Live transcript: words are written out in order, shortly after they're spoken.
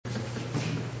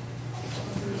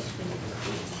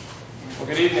Well,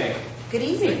 good evening. Good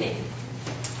evening.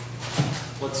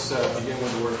 Let's begin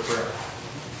with a word of prayer.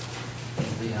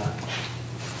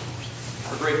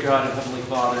 Our great God and Heavenly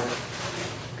Father,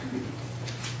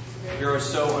 we are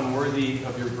so unworthy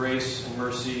of your grace and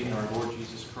mercy in our Lord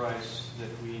Jesus Christ that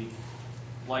we,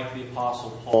 like the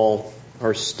Apostle Paul,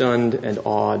 are stunned and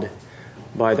awed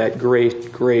by that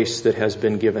great grace that has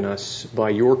been given us, by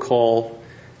your call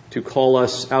to call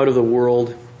us out of the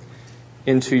world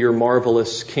into your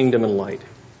marvelous kingdom and light.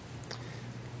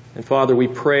 And Father, we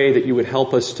pray that you would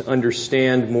help us to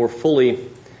understand more fully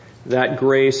that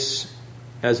grace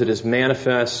as it is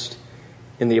manifest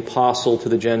in the apostle to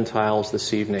the Gentiles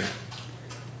this evening.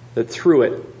 That through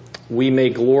it we may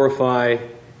glorify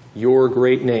your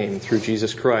great name through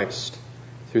Jesus Christ,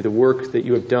 through the work that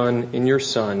you have done in your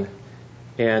Son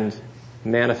and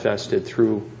manifested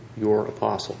through your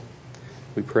apostle.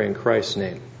 We pray in Christ's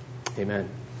name. Amen.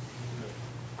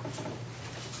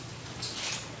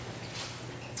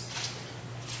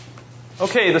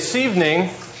 Okay, this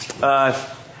evening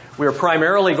we are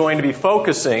primarily going to be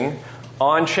focusing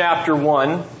on chapter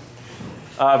 1,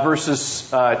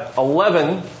 verses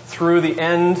 11 through the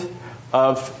end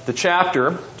of the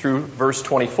chapter, through verse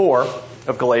 24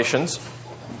 of Galatians.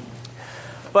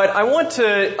 But I want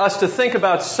us to think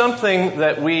about something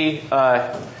that we,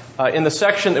 in the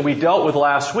section that we dealt with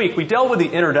last week, we dealt with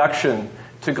the introduction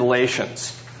to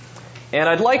Galatians. And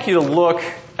I'd like you to look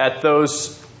at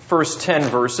those first 10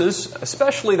 verses,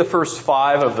 especially the first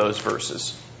 5 of those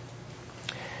verses.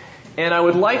 And I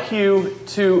would like you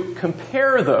to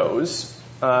compare those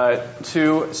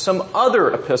to some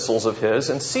other epistles of his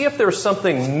and see if there's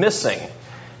something missing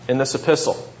in this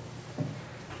epistle.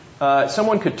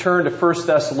 Someone could turn to 1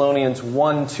 Thessalonians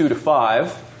 1, 2-5.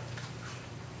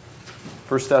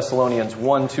 1 Thessalonians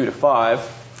 1, 2-5.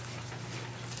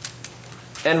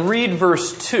 And read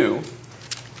verse 2.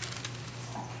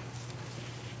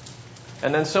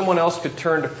 And then someone else could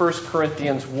turn to 1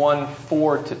 Corinthians 1,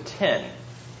 4-10.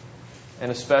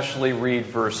 And especially read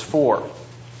verse 4.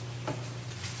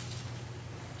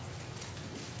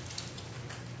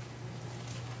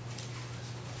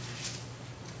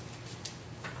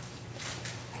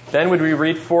 Ben, would we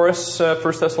read for us 1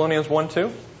 Thessalonians 1,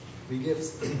 2? We give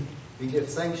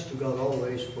thanks to God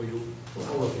always for you, for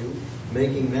all of you,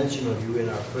 making mention of you in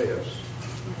our prayers.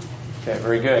 Okay,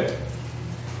 very good.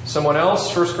 Someone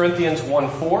else, 1 Corinthians 1,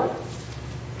 4.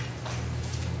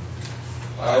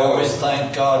 I always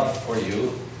thank God for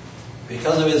you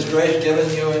because of His grace given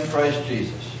you in Christ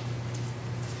Jesus.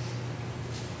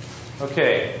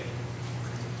 Okay.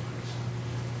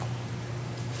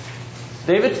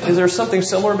 David, is there something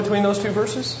similar between those two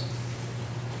verses?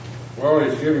 Well,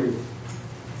 he's giving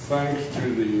thanks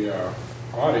to the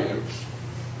audience,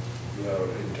 the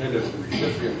intended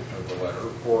recipient of the letter,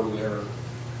 for their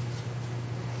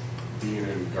being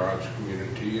in God's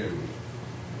community and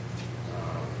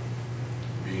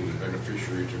being the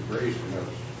beneficiaries of grace. And there's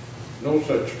no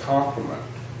such compliment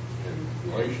in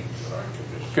Galatians that I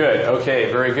can just... Good.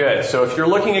 Okay, very good. So if you're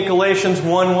looking at Galatians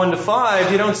 1,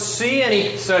 1-5, you don't see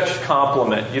any such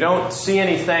compliment. You don't see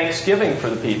any thanksgiving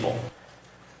for the people.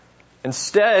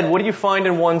 Instead, what do you find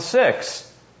in 1:6?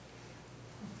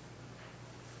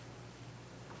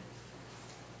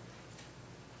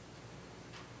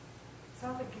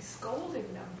 Sounds like he's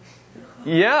scolding them.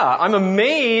 Yeah, I'm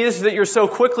amazed that you're so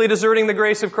quickly deserting the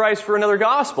grace of Christ for another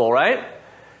gospel, right?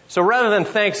 So rather than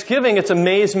thanksgiving, it's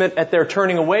amazement at their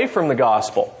turning away from the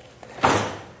gospel.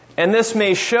 And this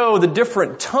may show the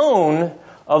different tone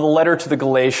of the letter to the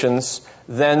Galatians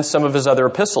than some of his other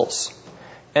epistles.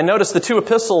 And notice the two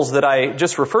epistles that I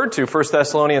just referred to, 1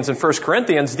 Thessalonians and 1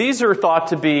 Corinthians, these are thought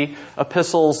to be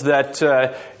epistles that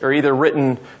are either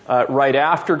written right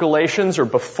after Galatians or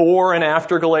before and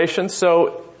after Galatians.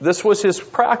 So this was his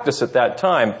practice at that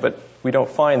time, but we don't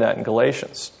find that in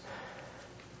Galatians.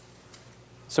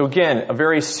 So again, a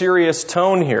very serious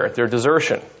tone here at their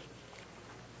desertion.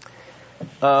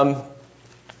 Now,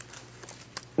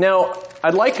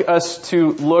 I'd like us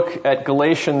to look at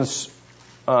Galatians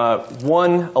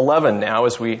 1:11 now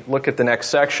as we look at the next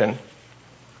section.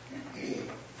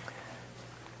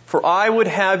 For I would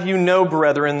have you know,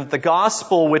 brethren, that the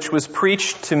gospel which was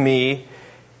preached to me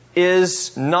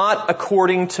is not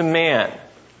according to man.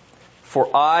 For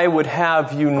I would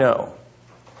have you know.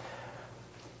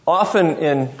 Often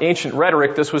in ancient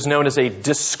rhetoric, this was known as a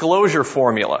disclosure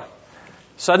formula.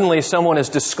 Suddenly someone is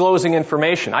disclosing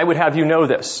information. I would have you know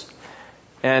this.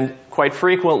 And quite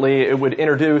frequently, it would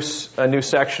introduce a new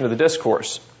section of the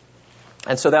discourse.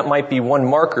 And so that might be one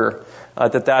marker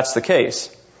that that's the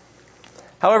case.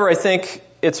 However, I think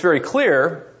it's very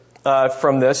clear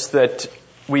from this that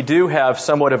we do have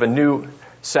somewhat of a new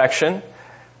section.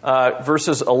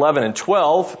 Verses 11 and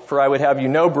 12, for I would have you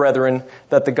know, brethren,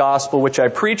 that the gospel which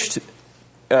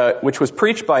was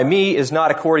preached by me is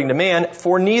not according to man,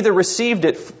 for I neither received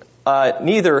it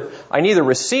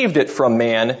from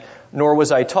man, nor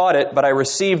was I taught it, but I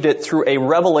received it through a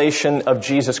revelation of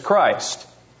Jesus Christ.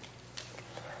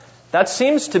 That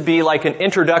seems to be like an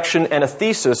introduction and a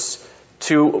thesis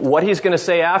to what he's going to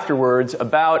say afterwards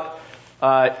about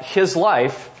his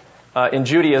life in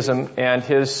Judaism and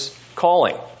his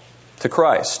calling to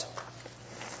Christ.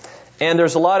 And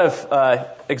there's a lot of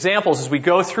examples as we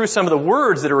go through some of the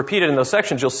words that are repeated in those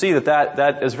sections. You'll see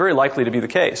that is very likely to be the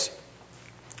case.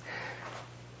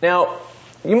 Now,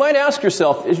 you might ask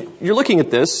yourself, you're looking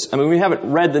at this, I mean, we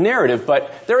haven't read the narrative,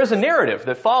 but there is a narrative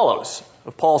that follows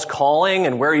of Paul's calling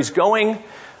and where he's going,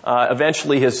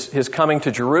 eventually his coming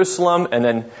to Jerusalem, and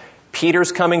then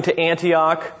Peter's coming to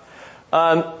Antioch.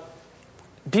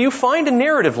 Do you find a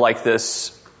narrative like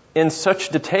this in such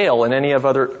detail in any of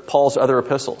Paul's other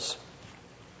epistles?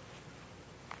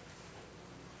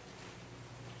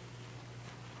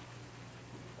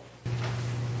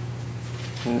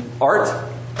 Art?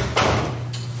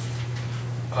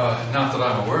 Not that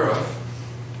I'm aware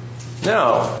of.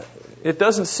 No. It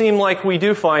doesn't seem like we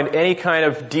do find any kind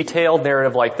of detailed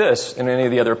narrative like this in any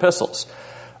of the other epistles.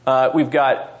 We've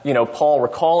got, Paul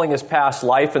recalling his past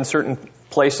life in certain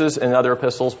places in other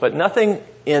epistles, but nothing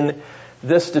in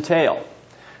this detail.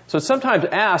 So it's sometimes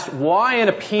asked, why in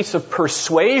a piece of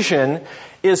persuasion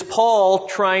is Paul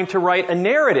trying to write a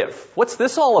narrative? What's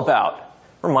this all about?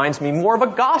 Reminds me more of a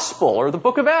gospel or the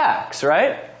book of Acts,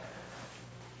 right?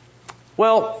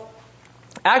 Well,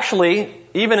 actually,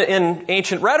 even in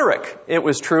ancient rhetoric, it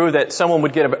was true that someone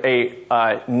would give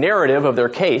a narrative of their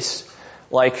case.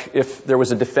 Like if there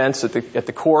was a defense at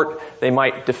the court, they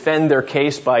might defend their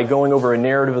case by going over a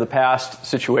narrative of the past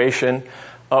situation.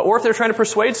 Or if they're trying to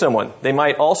persuade someone, they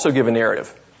might also give a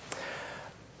narrative.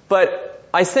 But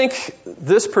I think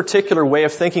this particular way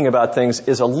of thinking about things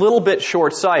is a little bit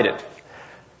short-sighted.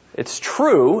 It's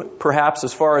true, perhaps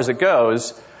as far as it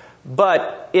goes,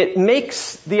 but it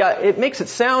makes it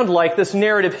sound like this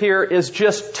narrative here is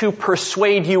just to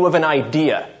persuade you of an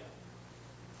idea.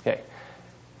 Okay.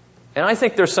 And I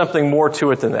think there's something more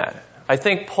to it than that. I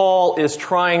think Paul is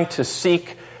trying to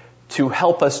seek to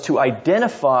help us to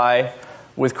identify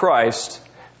with Christ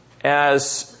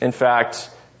as, in fact,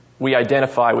 we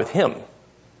identify with him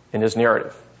in his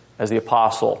narrative as the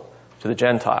apostle to the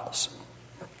Gentiles.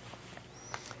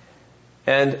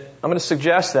 And I'm going to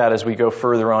suggest that as we go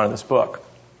further on in this book,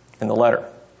 in the letter.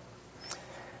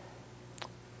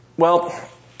 Well,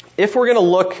 if we're going to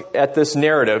look at this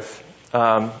narrative,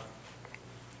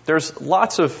 there's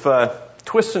lots of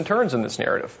twists and turns in this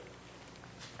narrative.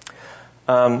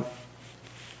 And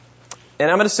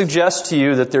I'm going to suggest to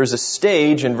you that there's a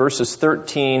stage in verses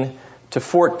 13 to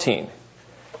 14.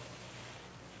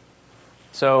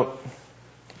 So,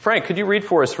 Frank, could you read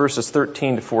for us verses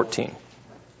 13 to 14?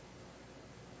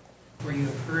 For you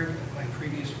have heard of my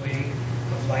previous way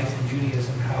of life in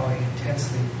Judaism, how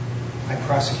I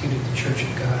prosecuted the church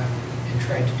of God and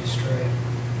tried to destroy it.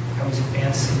 I was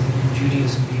advancing in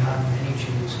Judaism beyond many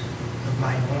Jews of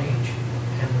my own age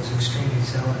and was extremely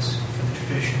zealous for the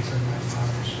traditions of my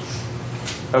fathers.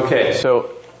 Okay,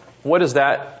 so what does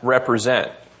that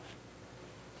represent?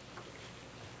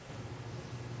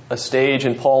 A stage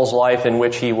in Paul's life in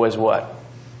which he was what?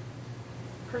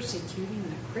 Persecuting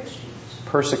the Christians.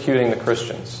 Persecuting the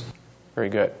Christians. Very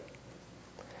good.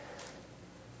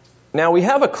 Now we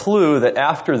have a clue that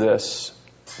after this,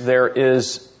 there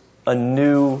is a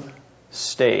new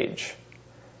stage.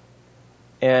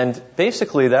 And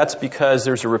basically that's because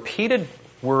there's a repeated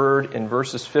word in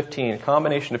verses 15, a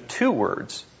combination of two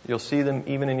words. You'll see them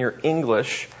even in your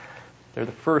English. They're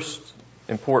the first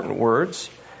important words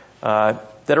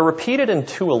that are repeated in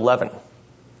 2:11.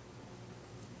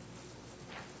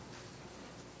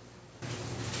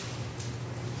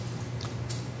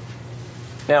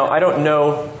 Now, I don't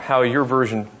know how your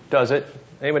version does it.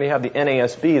 Anybody have the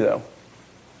NASB, though?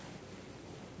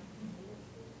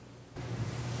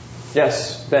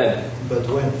 Yes, Ben. But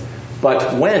when?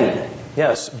 But when.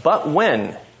 Yes, but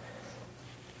when.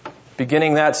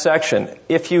 Beginning that section.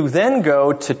 If you then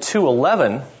go to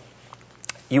 2:11,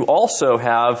 you also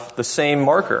have the same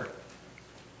marker.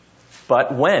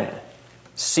 But when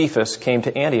Cephas came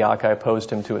to Antioch, I opposed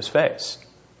him to his face.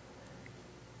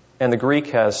 And the Greek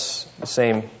has the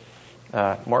same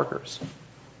markers.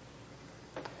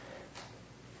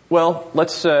 Well,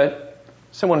 let's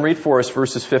someone read for us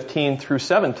verses 15 through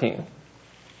 17.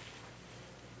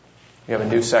 We have a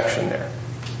new section there.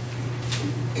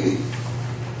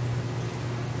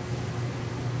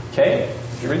 Okay,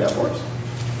 did you read that for us?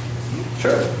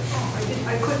 Sure. Oh,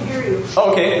 I couldn't hear you.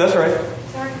 Oh, okay, that's all right.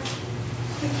 Sorry.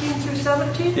 15 through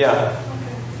 17? Yeah.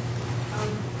 Okay.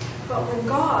 But when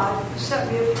God, who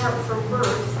set me apart from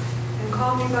birth and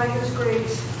called me by His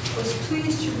grace, was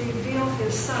pleased to reveal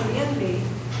His Son in me,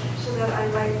 so that I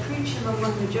might preach Him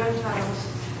among the Gentiles,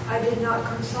 I did not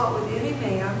consult with any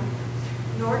man,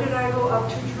 nor did I go up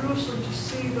to Jerusalem to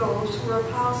see those who were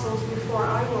apostles before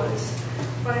I was,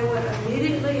 but I went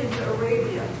immediately into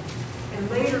Arabia, and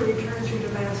later returned to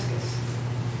Damascus.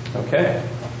 Okay.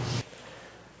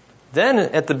 Then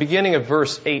at the beginning of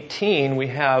verse 18, we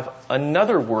have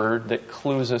another word that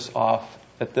clues us off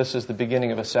that this is the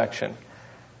beginning of a section.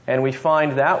 And we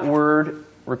find that word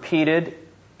repeated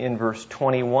in verse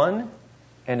 21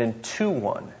 and in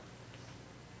 2:1.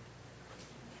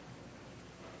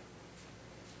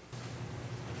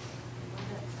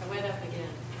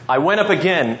 I went up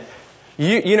again.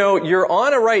 You know, you're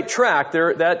on a right track.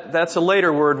 That's a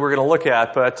later word we're going to look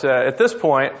at. But at this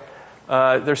point,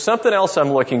 there's something else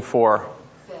I'm looking for.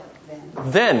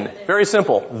 Then. Very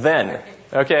simple. Then.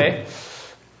 Okay?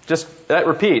 Just, that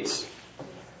repeats.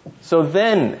 So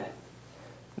then,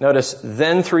 notice,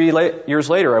 then 3 years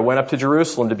later, I went up to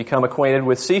Jerusalem to become acquainted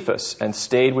with Cephas and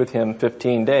stayed with him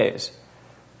 15 days.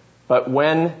 But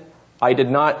when I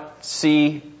did not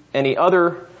see any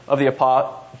other of the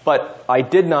I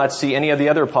did not see any of the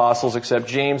other apostles except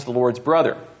James, the Lord's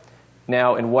brother.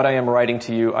 Now, in what I am writing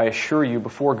to you, I assure you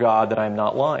before God that I am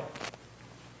not lying.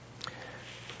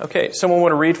 Okay, someone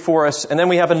want to read for us? And then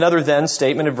we have another then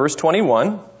statement in verse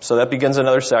 21. So that begins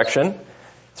another section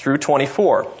through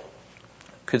 24.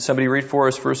 Could somebody read for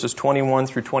us verses 21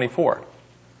 through 24?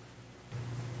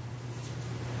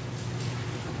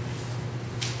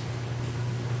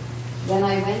 Then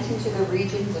I went into the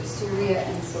regions of Syria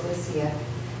and Cilicia,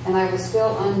 and I was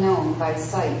still unknown by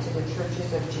sight to the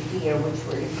churches of Judea which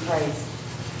were in Christ.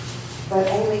 But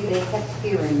only they kept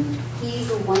hearing, he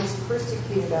who once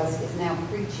persecuted us is now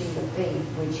preaching the faith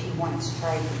which he once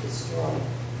tried to destroy.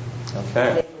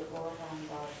 Okay.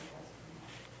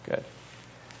 Good.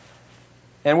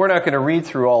 And we're not going to read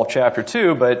through all of chapter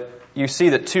 2, but you see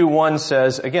that 2:1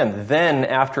 says, again, then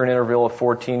after an interval of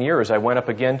 14 years, I went up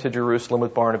again to Jerusalem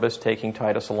with Barnabas, taking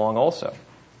Titus along also.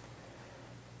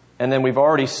 And then we've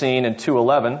already seen in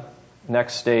 2:11,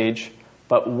 next stage,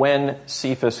 but when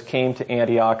Cephas came to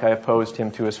Antioch, I opposed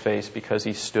him to his face because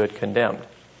he stood condemned.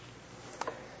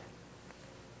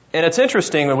 And it's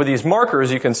interesting with these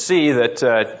markers, you can see that,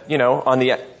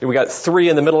 we got 3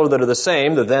 in the middle that are the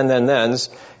same, the thens,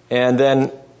 and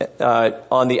then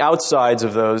on the outsides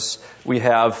of those, we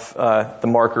have the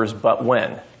markers, but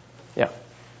when. Yeah.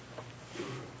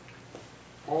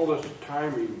 All this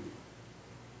timing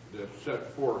that's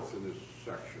set forth in this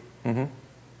section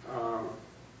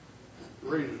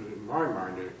raises in my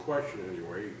mind a question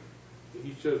anyway.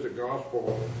 He says the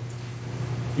gospel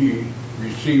he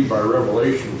received by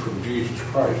revelation from Jesus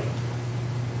Christ.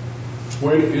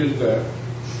 When is that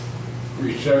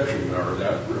reception or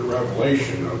that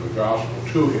revelation of the gospel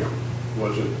to him?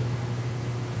 Was it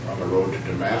on the road to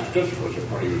Damascus? Was it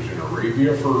when he was in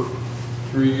Arabia for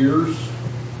 3 years?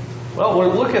 Well,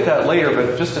 we'll look at that later,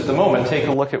 but just at the moment, take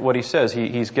a look at what he says.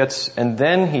 And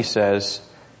then he says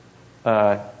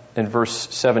in verse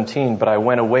 17, but I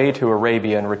went away to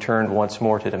Arabia and returned once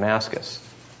more to Damascus.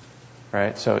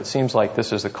 Right? So it seems like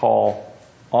this is the call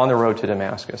on the road to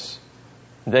Damascus.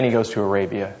 And then he goes to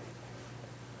Arabia,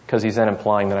 because he's then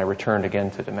implying that I returned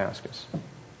again to Damascus.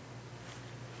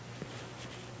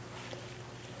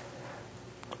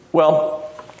 Well,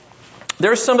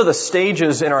 there's some of the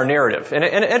stages in our narrative. And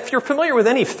if you're familiar with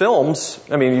any films,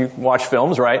 I mean, you watch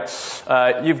films, right?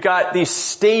 You've got these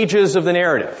stages of the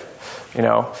narrative.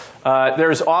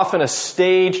 There's often a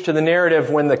stage to the narrative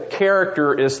when the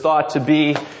character is thought to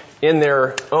be in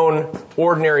their own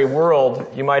ordinary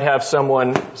world. You might have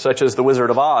someone such as the Wizard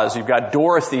of Oz. You've got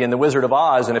Dorothy in the Wizard of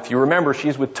Oz, and if you remember,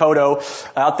 she's with Toto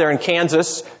out there in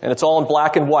Kansas, and it's all in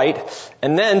black and white.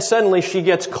 And then suddenly she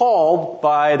gets called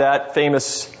by that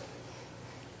famous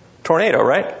tornado,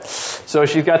 right? So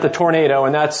she's got the tornado,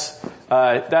 and that's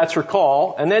her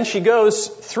call. And then she goes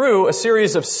through a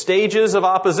series of stages of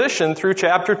opposition through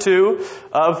chapter 2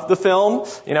 of the film.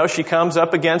 She comes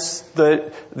up against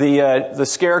the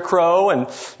scarecrow and,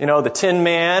 the Tin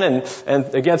Man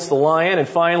and against the lion. And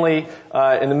finally,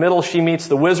 in the middle, she meets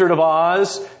the Wizard of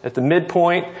Oz at the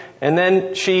midpoint. And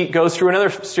then she goes through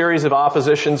another series of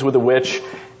oppositions with the witch.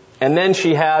 And then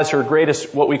she has her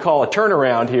greatest, what we call a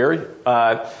turnaround here,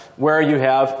 where you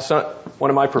have,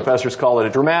 one of my professors called it a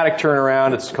dramatic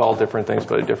turnaround. It's called different things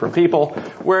by different people,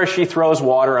 where she throws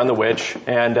water on the witch,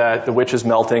 and the witch is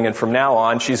melting, and from now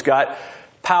on she's got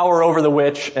power over the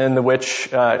witch, and the witch,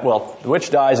 the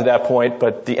witch dies at that point,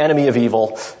 but the enemy of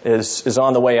evil is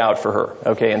on the way out for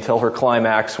her, okay, until her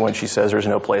climax when she says there's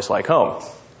no place like home.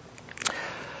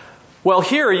 Well,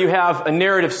 here you have a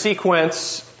narrative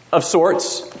sequence of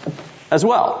sorts as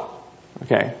well.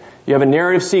 Okay. You have a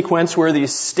narrative sequence where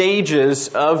these stages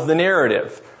of the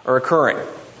narrative are occurring.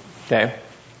 Okay.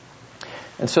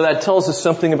 And so that tells us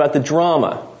something about the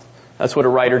drama. That's what a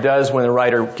writer does when a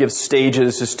writer gives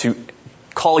stages, is to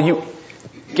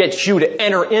get you to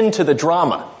enter into the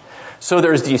drama. So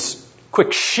there's these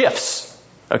quick shifts.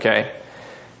 Okay.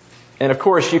 And of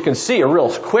course, you can see a real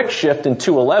quick shift in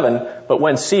 2:11, but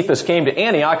when Cephas came to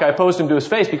Antioch, I opposed him to his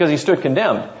face because he stood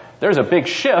condemned. There's a big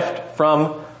shift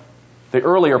from the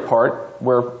earlier part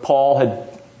where Paul had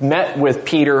met with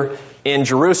Peter in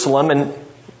Jerusalem, and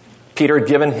Peter had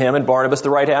given him and Barnabas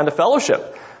the right hand to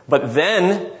fellowship. But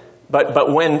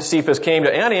when Cephas came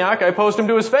to Antioch, I opposed him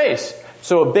to his face.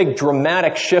 So a big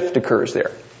dramatic shift occurs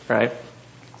there, right?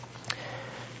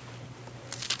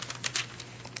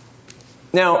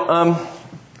 Now,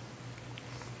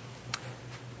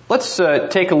 let's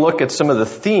take a look at some of the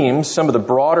themes, some of the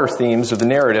broader themes of the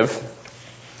narrative,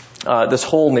 this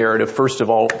whole narrative, first of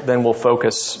all, then we'll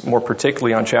focus more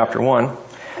particularly on chapter 1.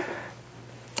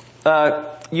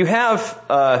 You have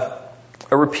a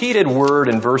repeated word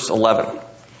in verse 11.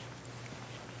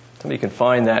 Somebody can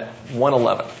find that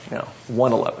 111. Now,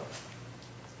 111.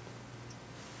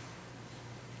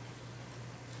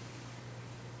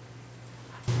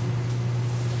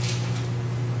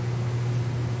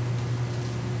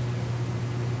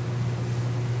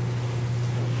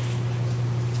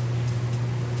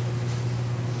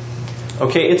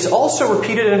 Okay, it's also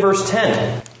repeated in verse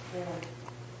 10.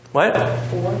 What?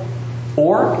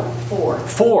 4.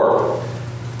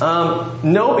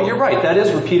 No, but you're right. That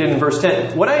is repeated in verse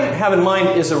 10. What I have in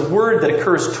mind is a word that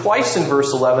occurs twice in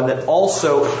verse 11 that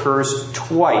also occurs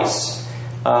twice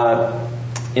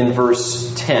in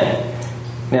verse 10.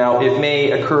 Now, it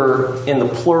may occur in the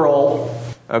plural,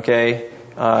 okay,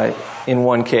 in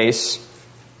one case.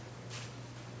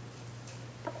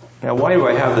 Now, why do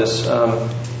I have this?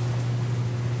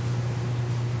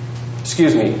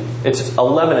 Excuse me, it's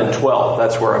 11 and 12.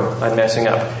 That's where I'm messing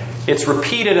up. It's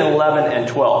repeated in 11 and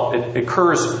 12. It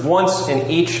occurs once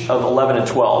in each of 11 and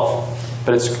 12,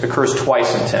 but it occurs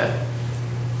twice in 10.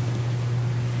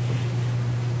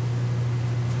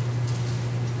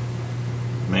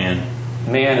 Man.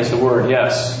 Man is the word,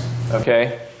 yes.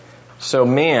 Okay? So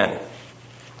man.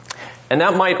 And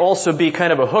that might also be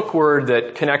kind of a hook word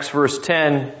that connects verse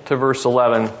 10 to verse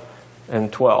 11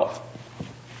 and 12.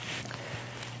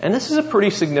 And this is a pretty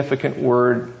significant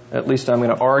word, at least I'm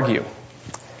going to argue.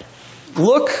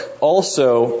 Look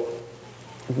also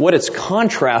what it's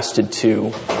contrasted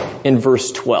to in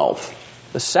verse 12,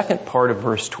 the second part of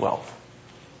verse 12.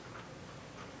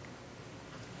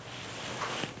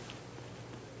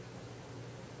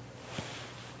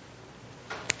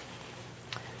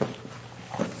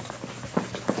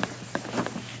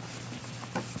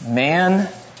 Man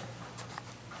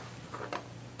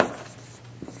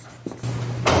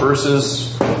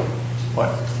versus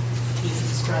what?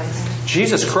 Jesus Christ.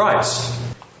 Jesus Christ.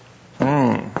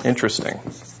 Interesting.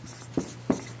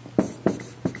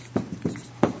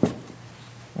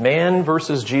 Man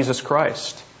versus Jesus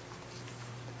Christ.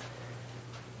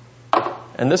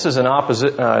 And this is an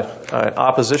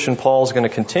opposition Paul's going to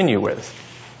continue with.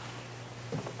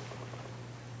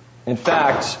 In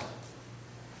fact,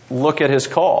 look at his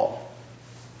call.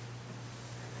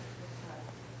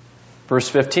 Verse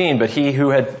 15, but he who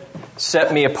had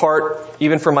set me apart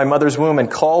even from my mother's womb and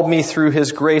called me through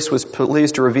his grace was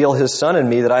pleased to reveal his Son in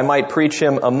me that I might preach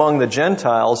him among the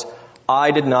Gentiles.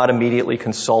 I did not immediately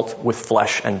consult with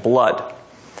flesh and blood.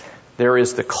 There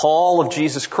is the call of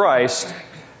Jesus Christ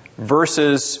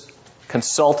versus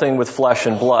consulting with flesh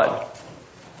and blood.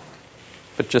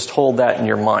 But just hold that in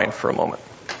your mind for a moment.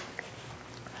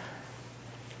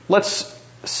 Let's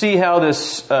see how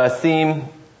this theme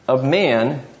of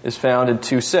man is found in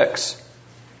 2:6.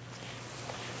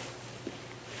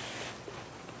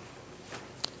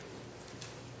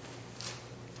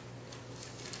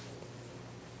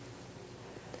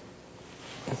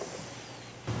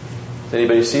 Does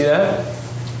anybody see that?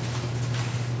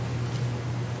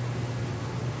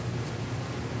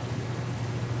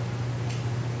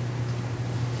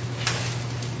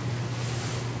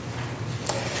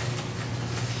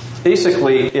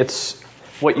 Basically, it's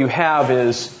what you have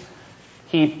is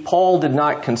Paul did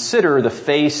not consider the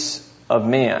face of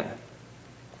man.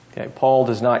 Okay, Paul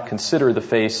does not consider the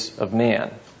face of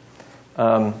man.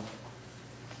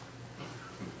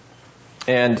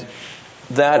 And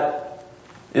that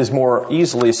is more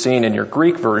easily seen in your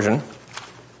Greek version.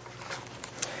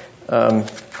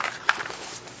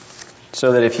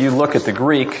 So that if you look at the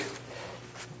Greek,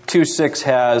 2:6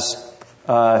 has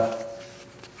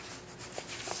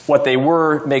what they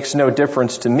were makes no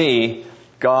difference to me.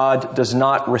 God does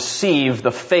not receive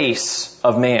the face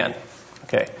of man.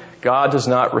 Okay, God does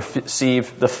not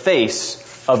receive the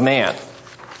face of man.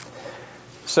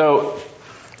 So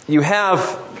you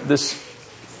have this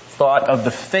thought of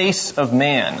the face of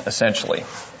man, essentially.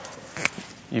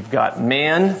 You've got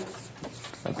man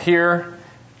up here,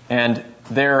 and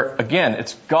there, again,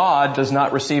 it's God does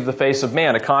not receive the face of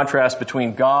man, a contrast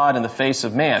between God and the face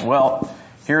of man. Well,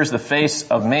 here's the face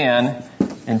of man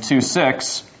in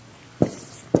 2:6.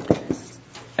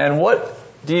 And what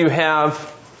do you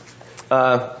have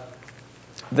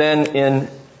then in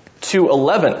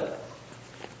 2:11?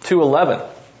 2:11.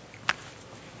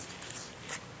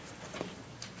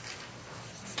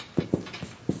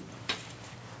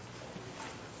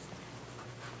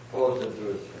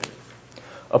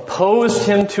 Opposed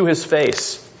him to his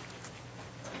face.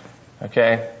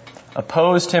 Okay?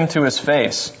 Opposed him to his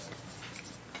face.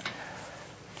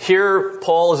 Here,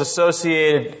 Paul is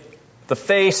associated the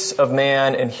face of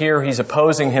man, and here he's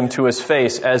opposing him to his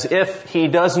face, as if he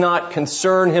does not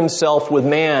concern himself with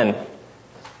man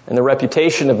and the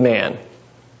reputation of man.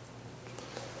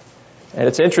 And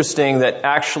it's interesting that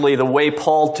actually the way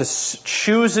Paul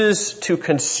chooses to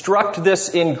construct this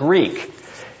in Greek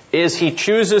is he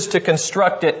chooses to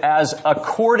construct it as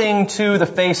according to the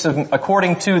face.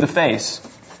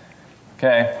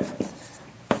 Okay?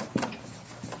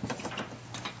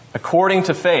 According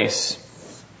to face.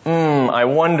 I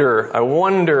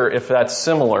wonder if that's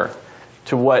similar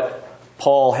to what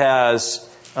Paul has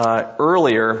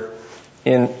earlier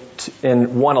in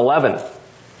 1:11,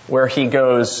 where he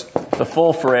goes, the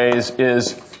full phrase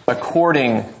is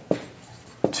according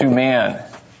to man.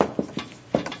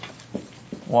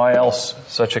 Why else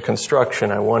such a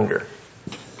construction, I wonder?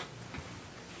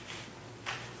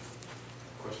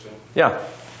 Question? Yeah.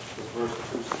 Verse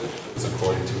 2:6 is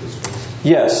according to his face.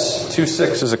 Yes,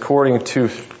 2:6 is according to...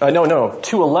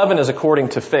 2:11 is according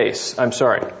to face. I'm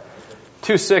sorry.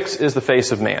 2:6 is the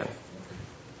face of man.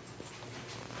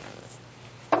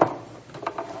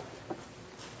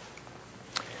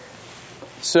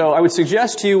 So I would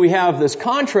suggest to you we have this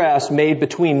contrast made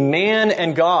between man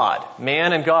and God.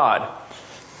 Man and God.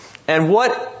 And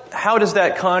how does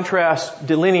that contrast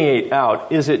delineate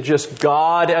out? Is it just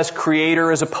God as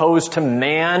creator as opposed to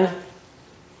man?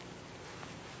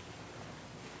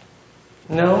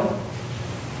 No.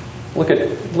 Look at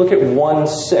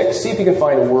 1:6. See if you can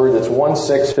find a word that's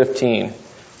 1:6:15.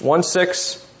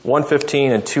 1:6,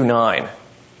 1:15, and 2:9.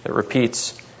 It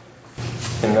repeats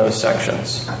in those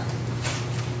sections.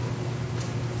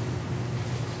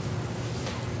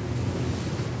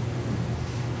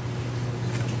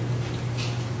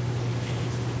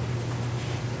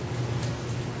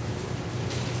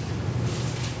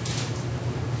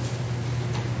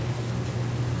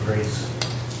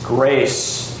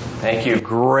 Grace. Thank you.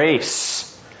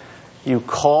 Grace. You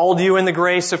called you in the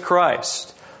grace of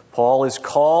Christ. Paul is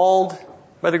called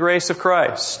by the grace of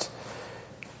Christ.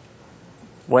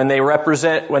 When they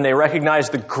recognize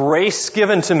the grace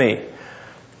given to me,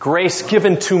 grace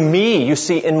given to me, you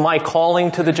see, in my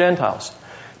calling to the Gentiles.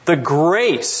 The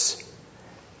grace.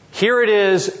 Here it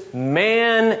is,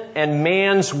 man and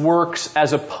man's works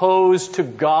as opposed to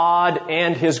God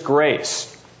and His grace.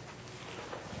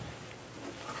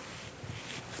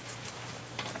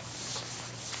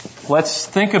 Let's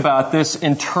think about this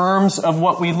in terms of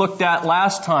what we looked at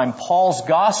last time, Paul's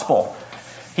gospel.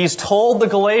 He's told the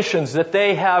Galatians that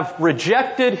they have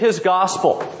rejected his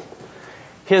gospel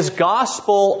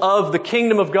of the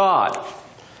kingdom of God.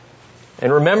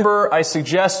 And remember, I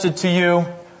suggested to you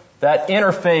that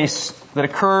interface that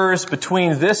occurs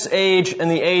between this age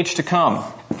and the age to come.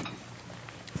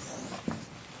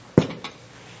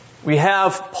 We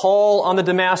have Paul on the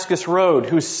Damascus road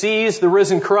who sees the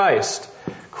risen Christ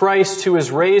who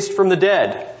is raised from the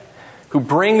dead, who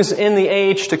brings in the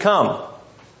age to come.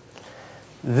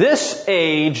 This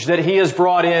age that he has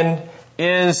brought in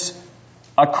is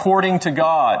according to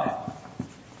God,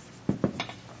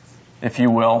 if you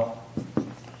will.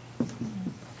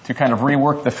 To kind of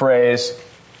rework the phrase,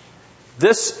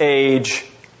 this age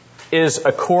is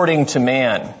according to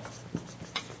man.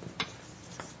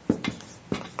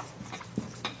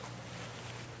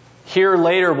 Here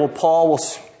later, Paul will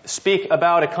speak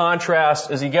about a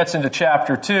contrast as he gets into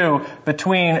chapter 2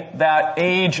 between that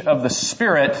age of the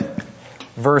Spirit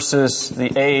versus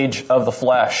the age of the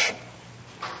flesh.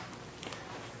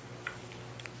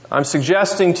 I'm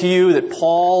suggesting to you that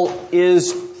Paul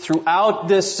is, throughout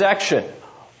this section,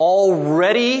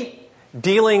 already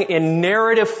dealing in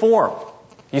narrative form.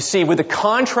 You see, with the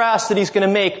contrast that he's going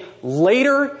to make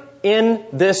later in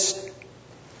this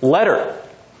letter.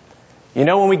 You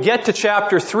know, when we get to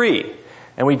chapter 3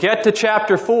 and we get to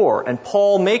chapter 4 and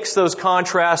Paul makes those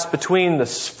contrasts between the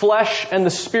flesh and the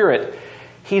Spirit,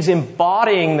 he's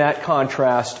embodying that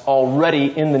contrast already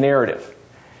in the narrative.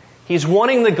 He's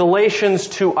wanting the Galatians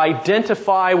to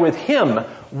identify with him,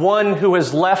 one who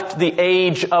has left the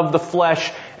age of the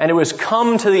flesh and who has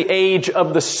come to the age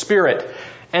of the Spirit.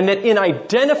 And that in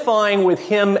identifying with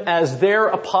him as their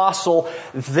apostle,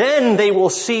 then they will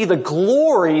see the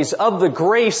glories of the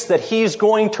grace that he's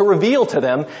going to reveal to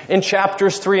them in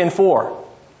chapters 3 and 4.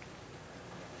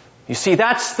 You see,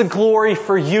 that's the glory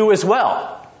for you as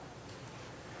well.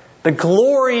 The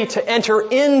glory to enter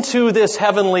into this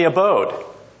heavenly abode.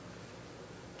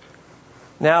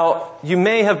 Now, you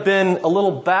may have been a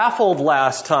little baffled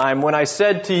last time when I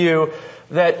said to you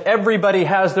that everybody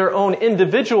has their own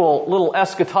individual little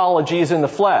eschatologies in the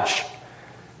flesh.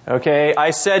 Okay, I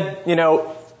said,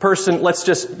 let's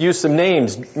just use some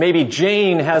names. Maybe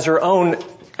Jane has her own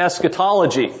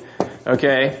eschatology.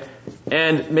 Okay,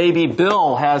 and maybe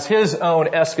Bill has his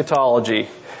own eschatology.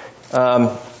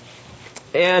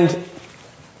 And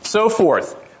so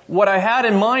forth. What I had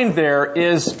in mind there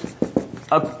is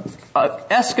a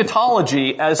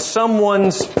eschatology as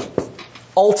someone's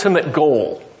ultimate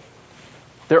goal,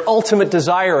 their ultimate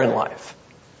desire in life.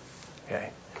 Okay.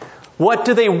 What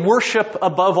do they worship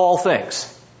above all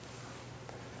things?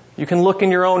 You can look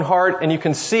in your own heart and you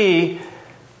can see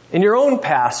in your own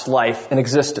past life and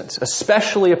existence,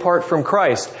 especially apart from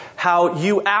Christ, how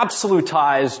you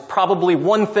absolutized probably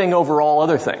one thing over all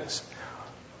other things.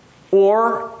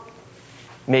 Or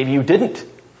maybe you didn't,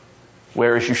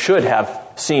 whereas you should have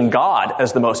seen God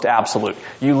as the most absolute.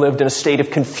 You lived in a state of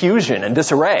confusion and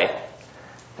disarray.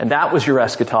 And that was your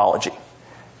eschatology.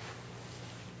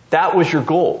 That was your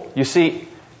goal. You see,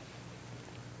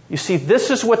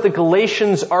 this is what the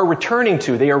Galatians are returning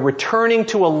to. They are returning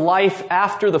to a life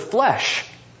after the flesh,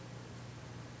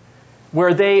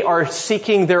 where they are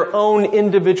seeking their own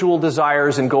individual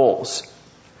desires and goals.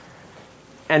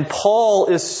 And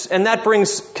and that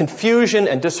brings confusion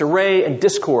and disarray and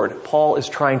discord. Paul is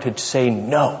trying to say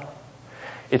no.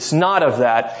 It's not of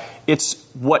that. It's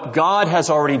what God has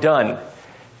already done.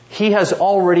 He has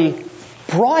already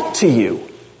brought to you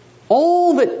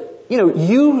all that,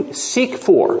 you seek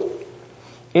for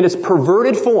in its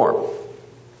perverted form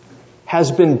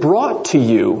has been brought to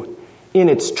you in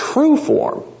its true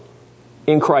form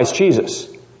in Christ Jesus.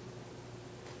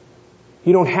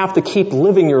 You don't have to keep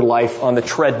living your life on the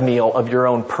treadmill of your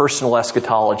own personal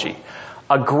eschatology.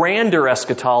 A grander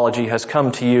eschatology has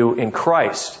come to you in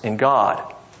Christ, in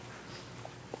God.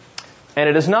 And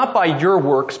it is not by your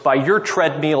works, by your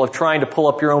treadmill of trying to pull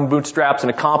up your own bootstraps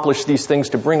and accomplish these things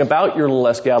to bring about your little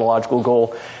eschatological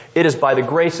goal. It is by the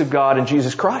grace of God in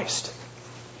Jesus Christ.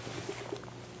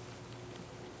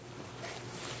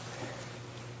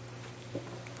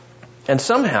 And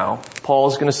somehow, Paul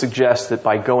is going to suggest that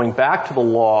by going back to the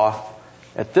law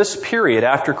at this period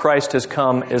after Christ has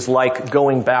come is like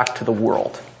going back to the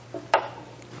world.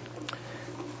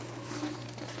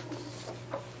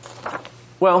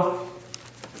 Well,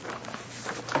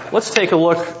 let's take a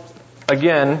look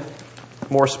again,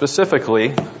 more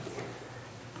specifically,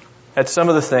 at some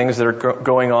of the things that are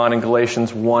going on in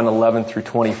Galatians 1:11 through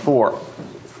 24.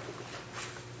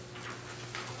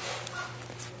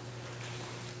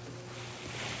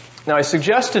 Now, I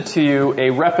suggested to you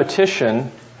a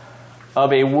repetition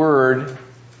of a word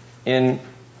in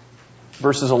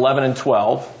verses 11 and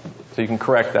 12. So you can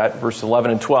correct that, verses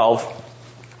 11 and 12,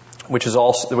 which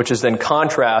is then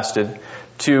contrasted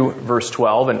to verse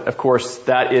 12. And of course,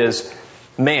 that is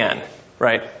man,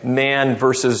 right? Man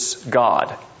versus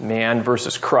God. Man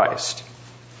versus Christ.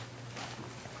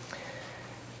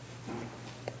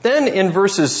 Then in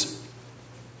verses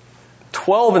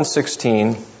 12 and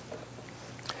 16,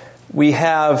 we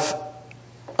have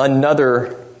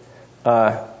another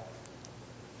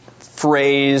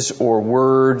phrase or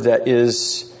word that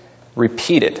is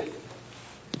repeated.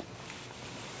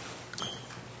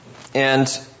 And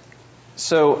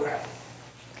so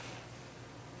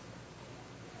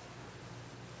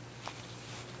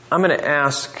I'm going to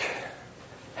ask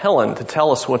Helen to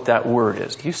tell us what that word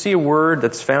is. Do you see a word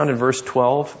that's found in verse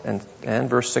 12 and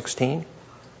verse 16?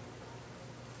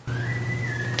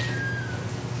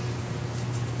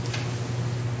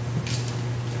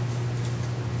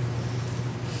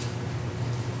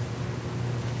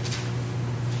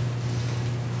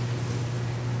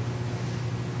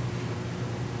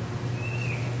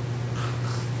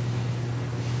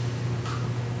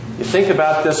 You think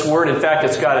about this word. In fact,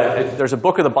 there's a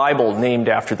book of the Bible named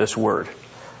after this word.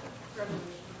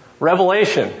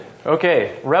 Revelation.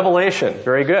 Okay, revelation.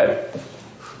 Very good.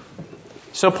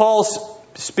 So Paul's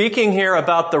speaking here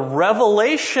about the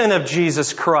revelation of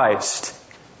Jesus Christ.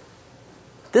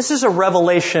 This is a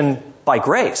revelation by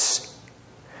grace.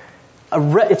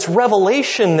 It's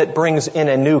revelation that brings in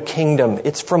a new kingdom.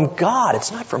 It's from God.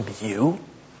 It's not from you.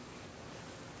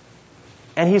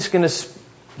 And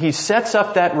he sets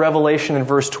up that revelation in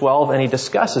verse 12 and he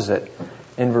discusses it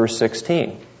in verse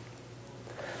 16.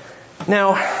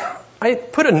 Now, I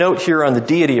put a note here on the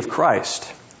deity of Christ.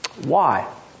 Why?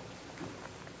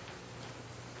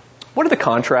 What are the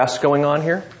contrasts going on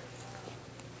here?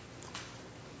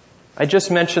 I just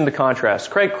mentioned the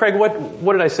contrast. Craig,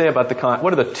 what did I say about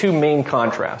what are the two main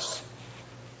contrasts?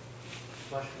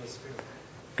 Flesh and the spirit.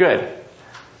 Good.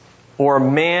 Or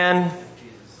man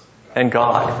and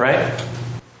God, right?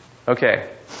 Okay.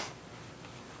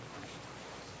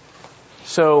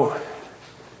 So,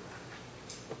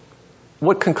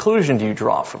 what conclusion do you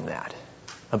draw from that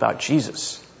about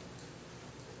Jesus?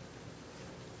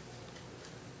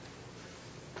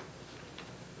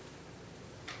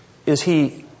 Is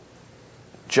he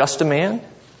just a man?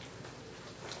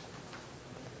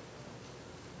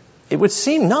 It would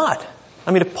seem not.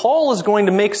 I mean, if Paul is going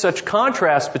to make such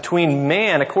contrast between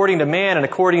man, according to man, and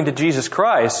according to Jesus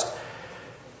Christ,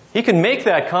 he can make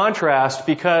that contrast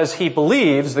because he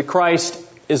believes that Christ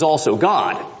is also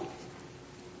God.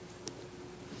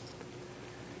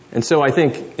 And so I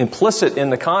think implicit in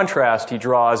the contrast he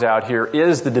draws out here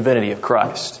is the divinity of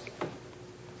Christ.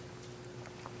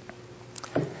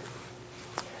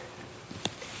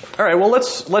 All right, well,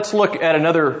 let's look at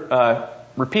another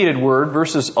repeated word,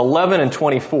 verses 11 and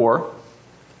 24.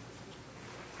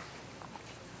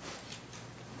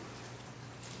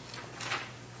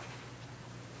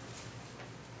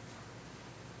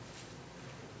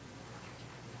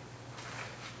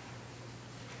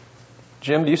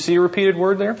 Jim, do you see a repeated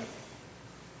word there?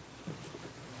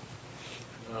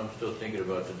 No, I'm still thinking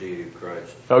about the deity of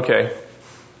Christ. Okay.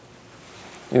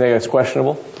 You think that's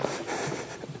questionable?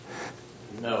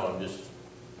 No, I'm just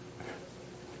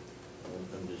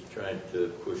trying to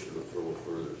push it a little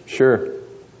further. Sure.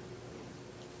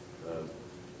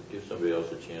 Give somebody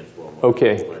else a chance while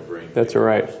my brain. That's all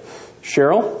right.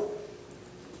 Cheryl,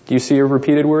 do you see a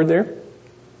repeated word there?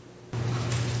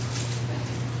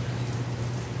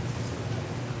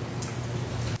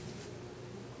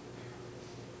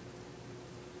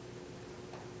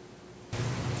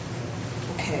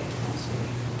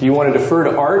 Do you want to defer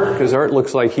to Art? Because Art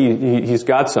looks like he's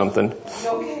got something.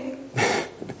 Okay.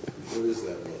 What is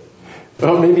that look?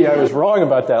 Oh, maybe I was wrong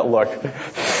about that look.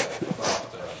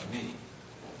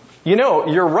 You know,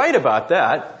 you're right about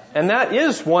that. And that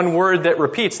is one word that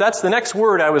repeats. That's the next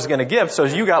word I was going to give. So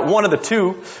you got one of the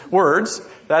two words.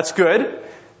 That's good.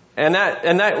 And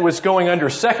that was going under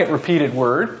second repeated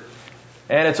word.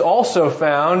 And it's also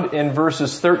found in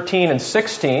verses 13 and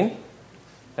 16.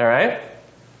 All right?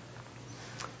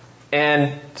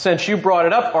 And since you brought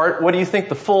it up, Art, what do you think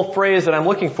the full phrase that I'm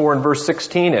looking for in verse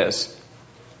 16 is?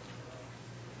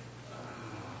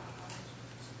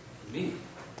 Me.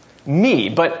 Me,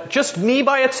 but just me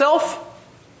by itself?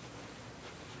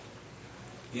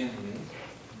 In me.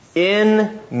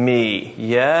 In me,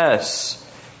 yes.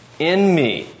 In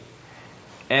me.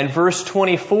 And verse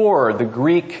 24, the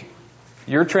Greek,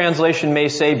 your translation may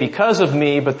say because of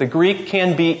me, but the Greek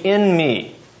can be in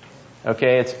me.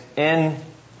 Okay, it's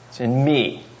in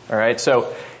me. All right,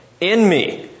 so in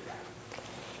me.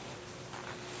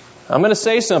 I'm going to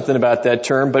say something about that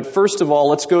term, but first of all,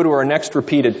 let's go to our next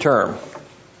repeated term.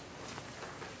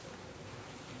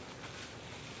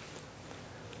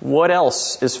 What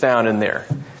else is found in there?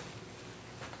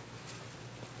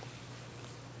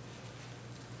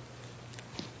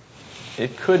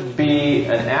 It could be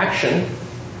an action,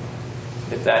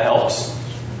 if that helps.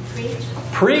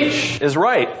 Preach is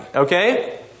right,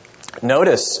 okay?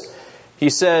 Notice, he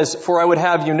says, "For I would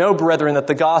have you know, brethren, that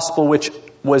the gospel which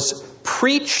was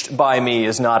preached by me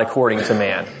is not according to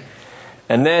man."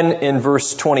 And then in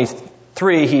verse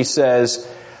 23, he says,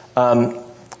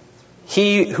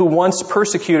 "He who once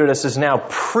persecuted us is now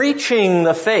preaching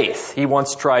the faith he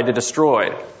once tried to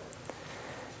destroy."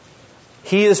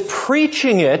 He is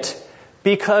preaching it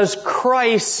because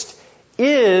Christ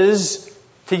is,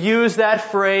 to use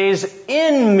that phrase,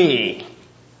 in me.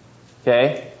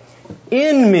 Okay?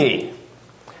 In me.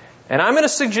 And I'm going to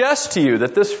suggest to you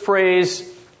that this phrase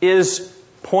is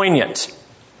poignant.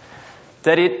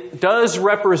 That it does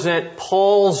represent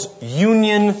Paul's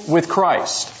union with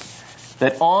Christ.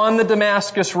 That on the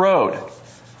Damascus Road,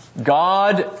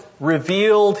 God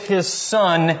revealed His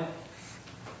Son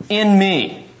in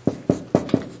me.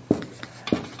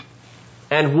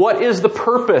 And what is the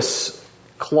purpose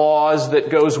clause that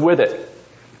goes with it?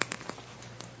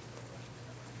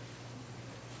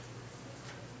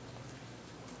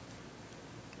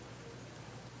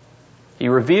 He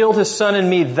revealed His Son in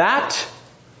me that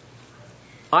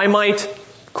I might,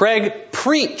 Craig,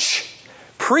 preach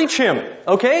Him.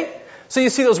 Okay? So you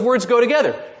see those words go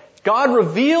together. God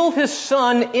revealed His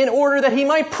Son in order that He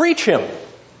might preach Him.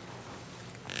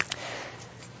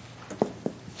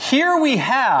 Here we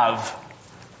have,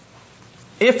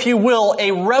 if you will,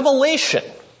 a revelation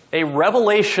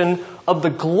of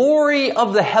the glory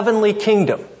of the heavenly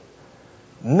kingdom,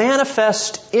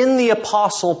 manifest in the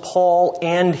Apostle Paul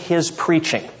and his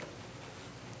preaching.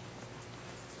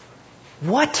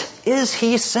 What is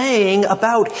he saying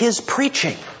about his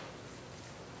preaching?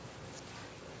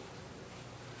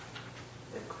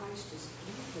 That Christ is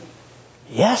in him.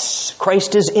 Yes,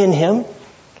 Christ is in him.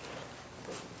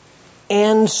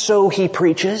 And so he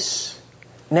preaches.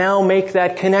 Now make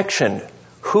that connection.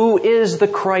 Who is the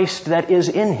Christ that is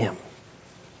in him?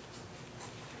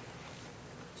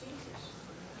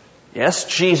 Yes,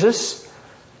 Jesus.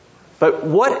 But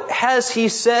what has he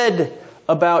said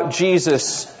about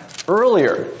Jesus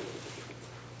earlier?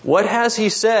 What has he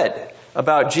said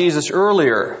about Jesus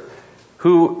earlier?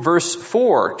 Verse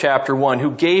 4, chapter 1,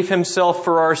 who gave himself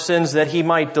for our sins that he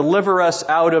might deliver us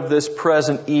out of this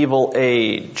present evil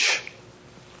age.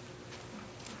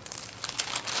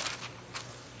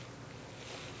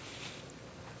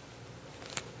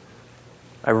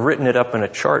 I've written it up in a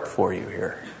chart for you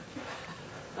here.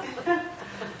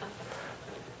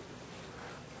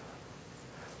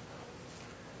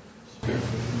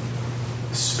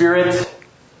 Spirit,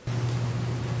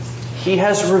 He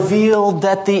has revealed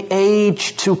that the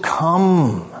age to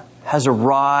come has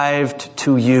arrived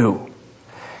to you.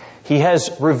 He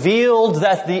has revealed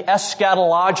that the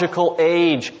eschatological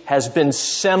age has been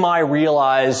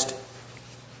semi-realized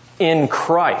in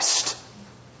Christ.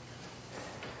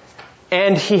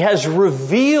 And He has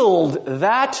revealed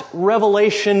that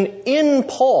revelation in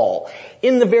Paul,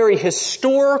 in the very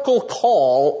historical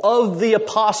call of the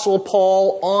Apostle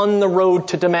Paul on the road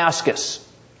to Damascus.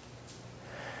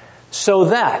 So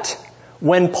that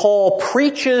when Paul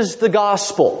preaches the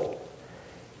gospel,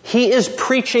 he is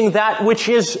preaching that which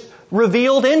is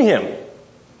revealed in him.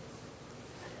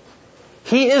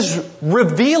 He is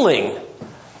revealing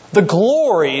the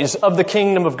glories of the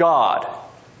kingdom of God.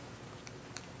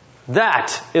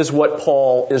 That is what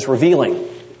Paul is revealing.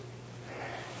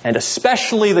 And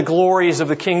especially the glories of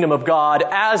the kingdom of God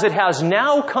as it has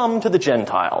now come to the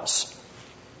Gentiles.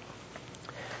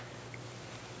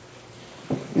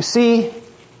 You see,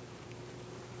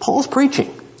 Paul's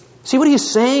preaching. See what he's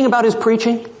saying about his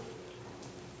preaching?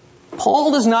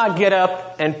 Paul does not get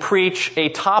up and preach a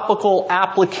topical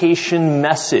application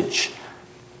message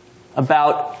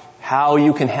about how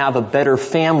you can have a better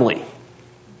family.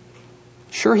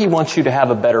 Sure, he wants you to have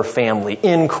a better family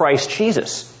in Christ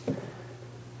Jesus.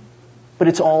 But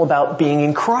it's all about being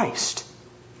in Christ.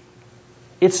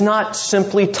 It's not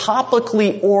simply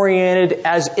topically oriented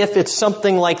as if it's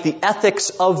something like the ethics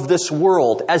of this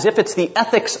world, as if it's the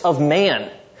ethics of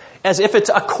man, as if it's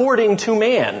according to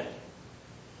man.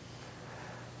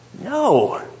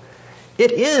 No,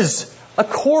 it is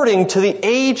according to the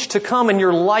age to come in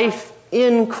your life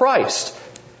in Christ.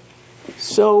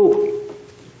 So,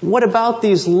 what about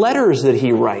these letters that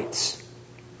he writes?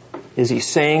 Is he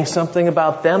saying something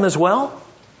about them as well?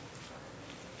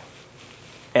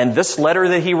 And this letter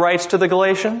that he writes to the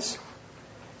Galatians,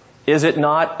 is it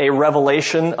not a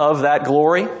revelation of that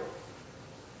glory?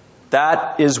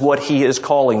 That is what he is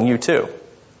calling you to.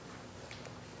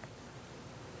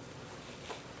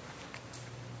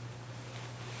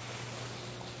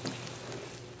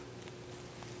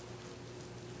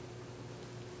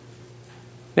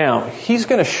 Now, he's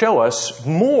going to show us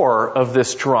more of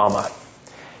this drama.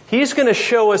 He's going to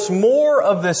show us more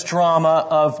of this drama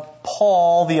of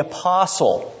Paul the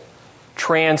Apostle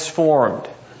transformed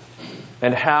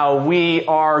and how we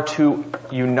are to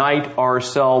unite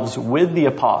ourselves with the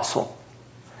Apostle.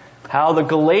 How the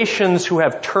Galatians who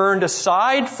have turned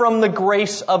aside from the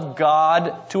grace of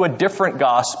God to a different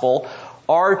gospel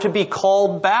are to be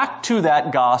called back to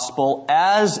that gospel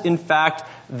as, in fact,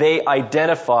 they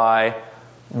identify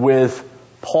with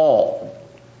Paul.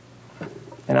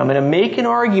 And I'm going to make an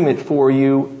argument for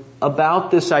you about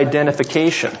this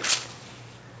identification.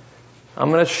 I'm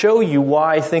going to show you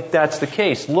why I think that's the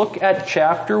case. Look at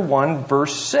chapter 1,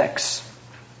 verse 6.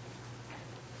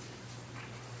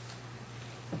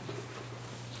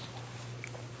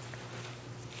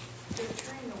 They're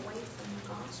turning away from the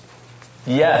gospel.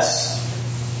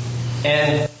 Yes.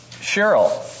 And Cheryl,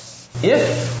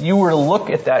 if you were to look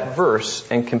at that verse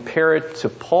and compare it to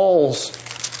Paul's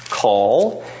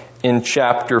call in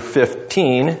chapter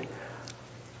 15,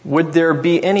 would there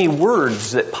be any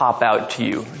words that pop out to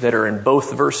you that are in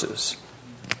both verses?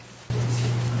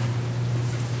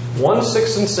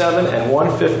 1:6 and 7 and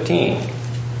 1:15.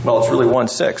 Well, it's really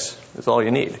 1:6. That's all you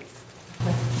need.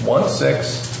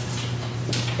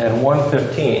 1:6 and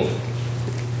 1:15.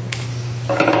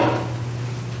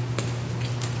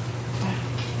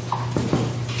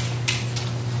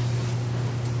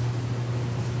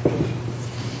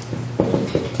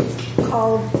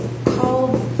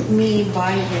 Called me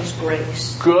by his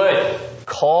grace. Good.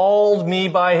 Called me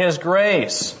by his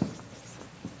grace.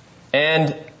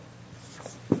 And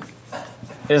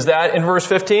is that in verse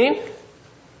 15?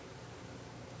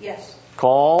 Yes.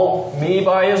 Called me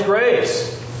by his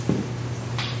grace.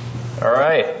 All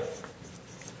right.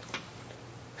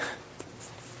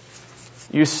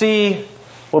 You see,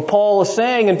 what Paul is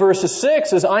saying in verses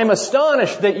 6 is, I'm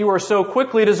astonished that you are so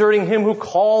quickly deserting him who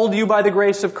called you by the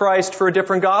grace of Christ for a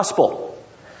different gospel.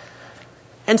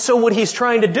 And so what he's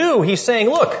trying to do, he's saying,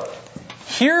 look,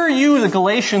 here you, the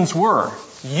Galatians, were.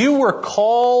 You were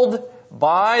called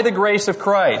by the grace of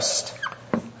Christ.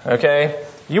 Okay?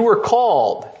 You were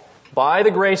called by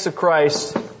the grace of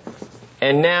Christ,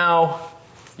 and now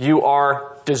you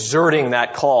are deserting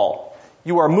that call.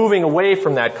 You are moving away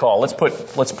from that call. Let's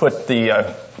put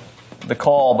the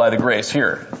call by the grace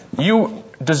here. You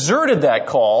deserted that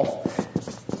call.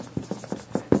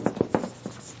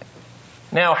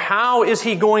 Now, how is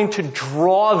he going to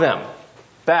draw them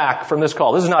back from this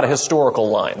call? This is not a historical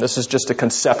line. This is just a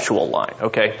conceptual line.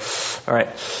 Okay? All right.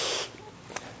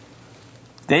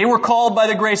 They were called by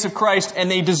the grace of Christ,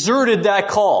 and they deserted that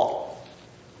call.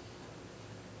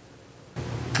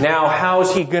 Now, how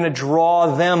is he going to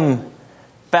draw them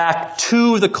back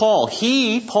to the call?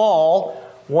 He, Paul,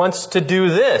 wants to do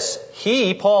this.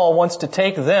 He, Paul, wants to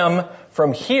take them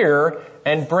from here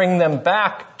and bring them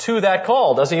back to that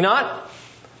call, does he not?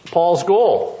 Paul's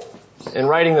goal in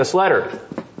writing this letter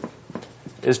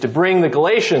is to bring the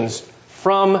Galatians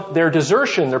from their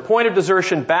desertion, their point of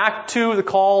desertion, back to the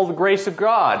call of the grace of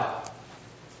God.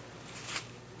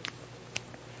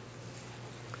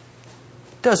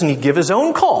 Doesn't he give his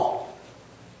own call?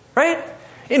 Right?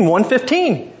 In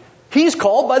 1:15, he's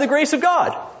called by the grace of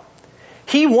God.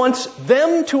 He wants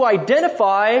them to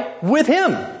identify with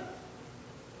him.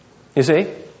 You see?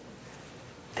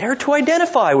 They're to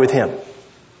identify with him.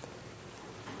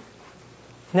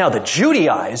 Now, the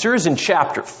Judaizers in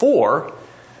chapter 4,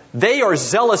 they are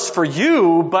zealous for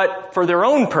you, but for their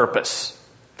own purpose.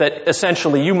 That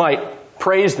essentially you might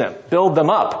praise them, build them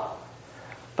up.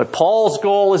 But Paul's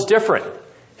goal is different.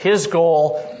 His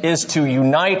goal is to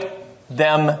unite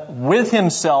them with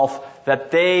himself,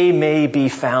 that they may be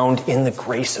found in the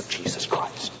grace of Jesus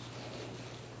Christ.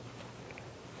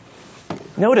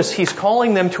 Notice he's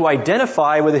calling them to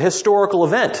identify with a historical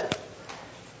event.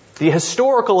 The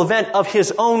historical event of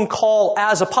his own call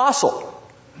as apostle.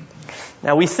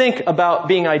 Now we think about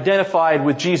being identified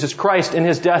with Jesus Christ in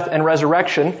his death and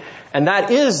resurrection, and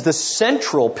that is the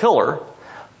central pillar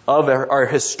of our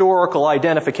historical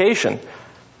identification.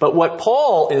 But what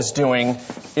Paul is doing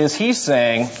is he's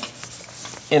saying,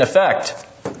 in effect,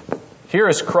 here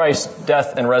is Christ's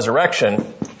death and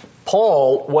resurrection.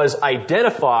 Paul was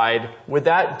identified with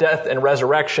that death and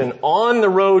resurrection on the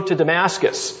road to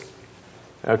Damascus.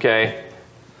 Okay?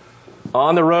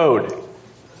 On the road.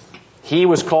 He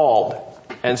was called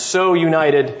and so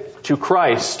united to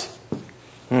Christ.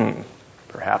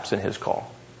 Perhaps in his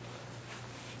call.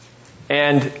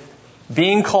 And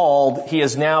being called, he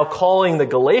is now calling the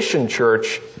Galatian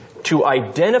church to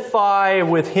identify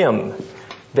with him,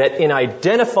 that in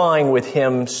identifying with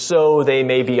him, so they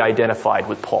may be identified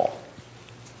with Paul.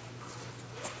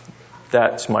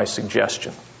 That's my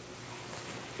suggestion.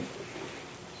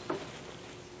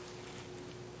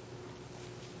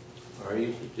 Are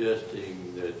you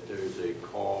suggesting that there's a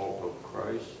call of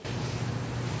Christ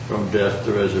from death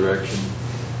to resurrection?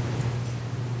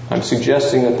 I'm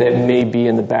suggesting that that may be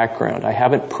in the background. I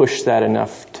haven't pushed that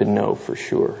enough to know for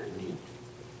sure.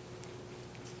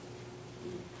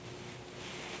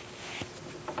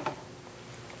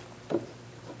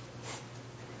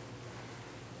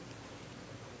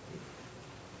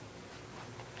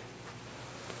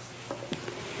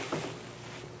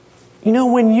 You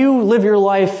know, when you live your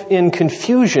life in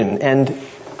confusion and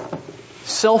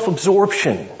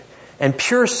self-absorption and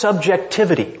pure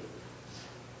subjectivity,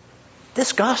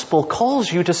 this gospel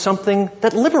calls you to something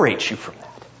that liberates you from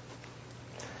that.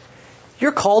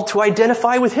 You're called to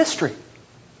identify with history.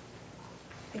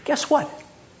 And guess what?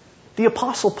 The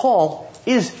Apostle Paul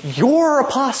is your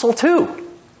apostle too.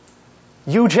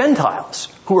 You Gentiles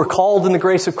who are called in the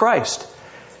grace of Christ.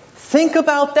 Think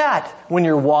about that when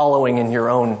you're wallowing in your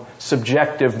own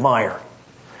subjective mire.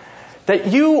 That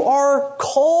you are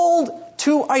called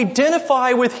to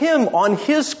identify with him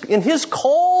in his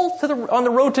call on the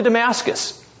road to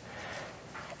Damascus.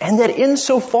 And that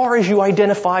insofar as you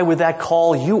identify with that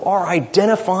call, you are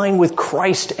identifying with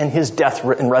Christ and his death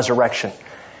and resurrection.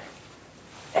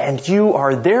 And you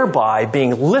are thereby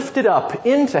being lifted up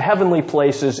into heavenly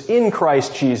places in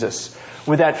Christ Jesus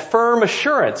with that firm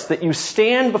assurance that you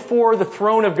stand before the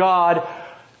throne of God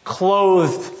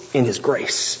clothed in his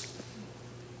grace.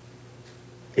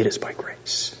 It is by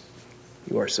grace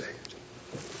you are saved.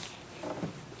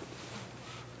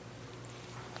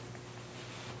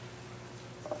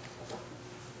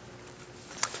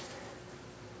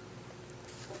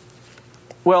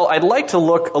 Well, I'd like to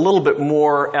look a little bit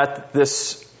more at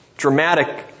this dramatic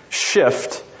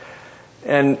shift.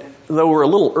 And though we're a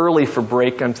little early for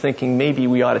break, I'm thinking maybe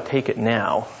we ought to take it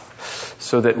now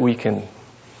so that we can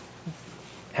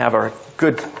have our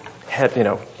good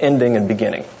ending and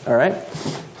beginning. All right?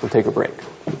 We'll take a break.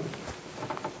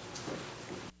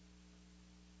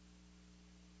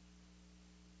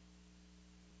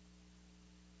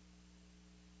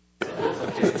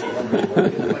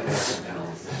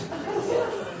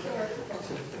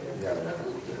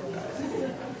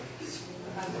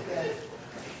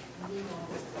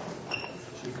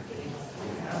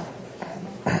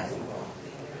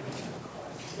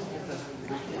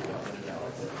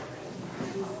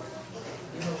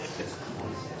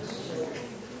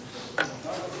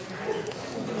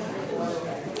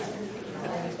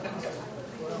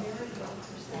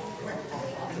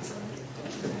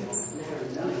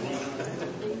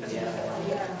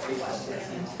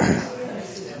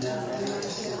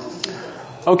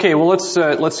 Okay, well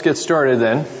let's get started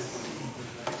then.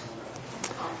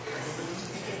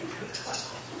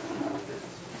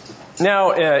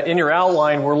 Now, in your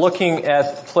outline, we're looking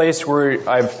at the place where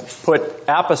I've put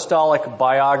apostolic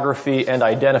biography and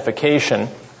identification.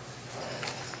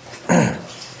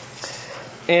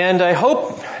 And I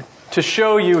hope to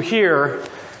show you here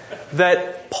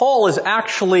that Paul is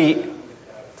actually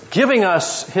giving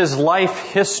us his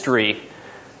life history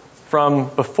from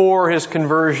before his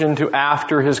conversion to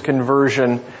after his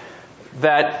conversion,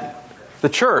 that the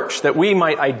church, that we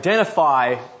might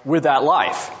identify with that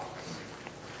life.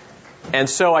 And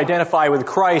so identify with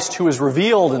Christ who is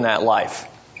revealed in that life.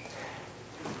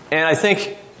 And I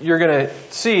think you're going to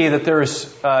see that there's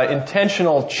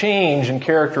intentional change in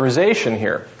characterization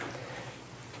here.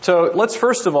 So let's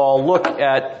first of all look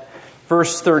at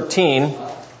verse 13.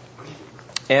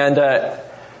 And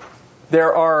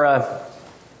there are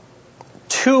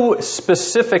two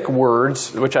specific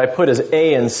words, which I put as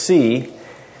A and C,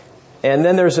 and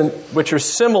then which are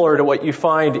similar to what you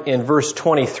find in verse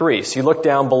 23. So you look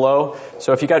down below.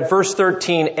 So if you got verse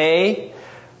 13A,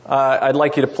 I'd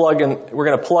like you to plug in, we're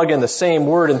going to plug in the same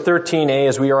word in 13A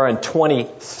as we are in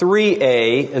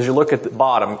 23A as you look at the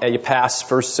bottom. And you pass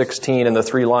verse 16 and the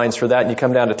 3 lines for that, and you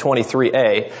come down to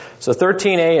 23A. So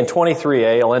 13A and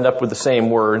 23A will end up with the same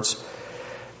words.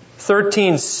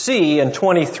 13C and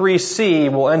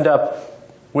 23C will end up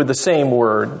with the same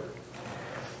word.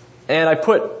 And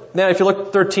now if you look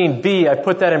at 13B, I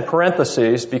put that in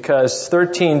parentheses because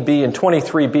 13B and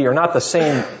 23B are not the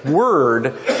same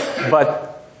word,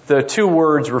 but the two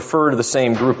words refer to the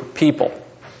same group of people.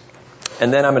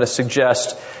 And then I'm going to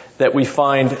suggest that we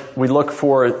look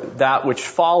for that which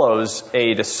follows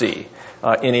A to C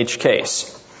in each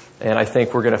case. And I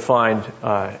think we're going to find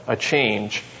a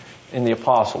change in the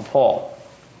Apostle Paul.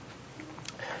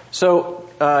 So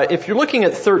if you're looking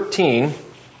at 13,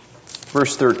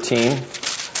 verse 13,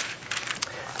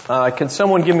 can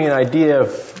someone give me an idea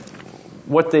of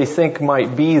what they think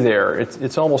might be there?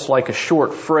 It's almost like a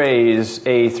short phrase.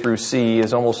 A through C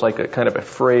is almost like a kind of a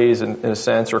phrase in a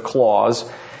sense, or clause,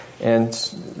 and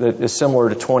that is similar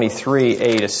to 23,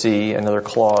 A to C, another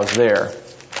clause there.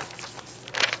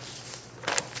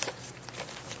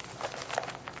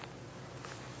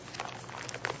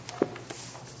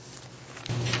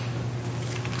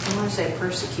 I want to say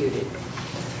persecuted.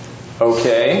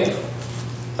 Okay.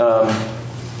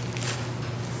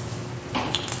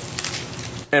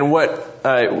 And what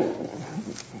do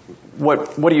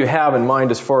you have in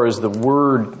mind as far as the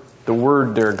word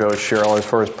there goes, Cheryl, as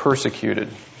far as persecuted?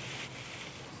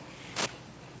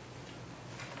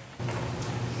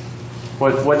 In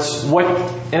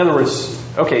other words,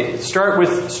 okay, start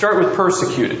with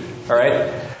persecuted, all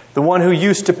right? The one who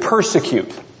used to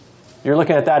persecute. You're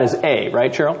looking at that as A,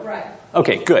 right, Cheryl? Right.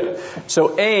 Okay, good.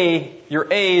 So your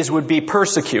A's would be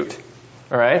persecute.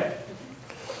 All right?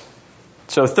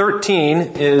 So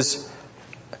 13 is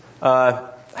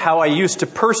how I used to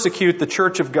persecute the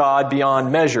church of God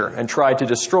beyond measure and tried to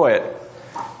destroy it.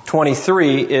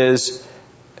 23 is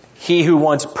he who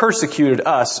once persecuted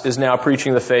us is now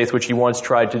preaching the faith which he once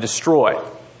tried to destroy.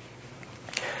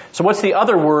 So what's the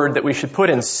other word that we should put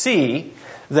in C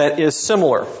that is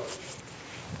similar?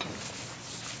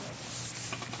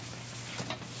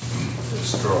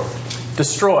 Destroy.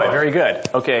 Destroy. Very good.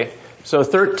 Okay. So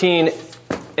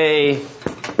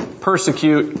 13A,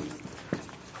 persecute.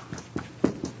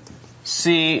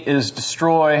 C is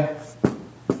destroy.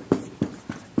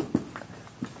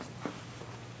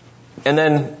 And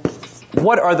then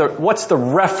what's the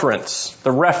reference, the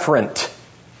referent,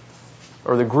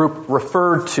 or the group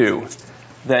referred to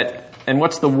that, and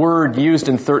what's the word used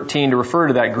in 13 to refer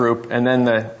to that group, and then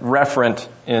the referent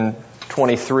in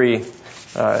 23 is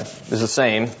the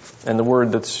same, and the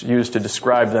word that's used to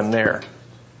describe them there.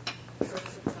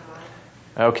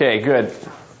 Okay, good.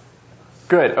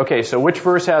 Good. Okay, so which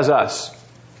verse has us?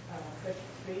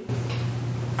 53.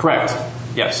 Correct.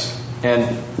 Yes.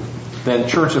 And then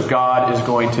Church of God is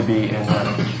going to be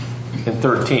in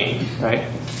 13, right?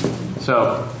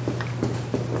 So,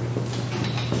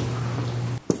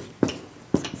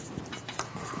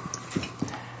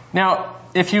 now,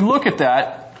 if you look at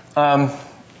that,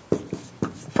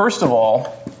 first of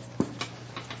all,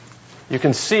 you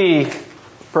can see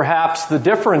perhaps the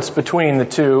difference between the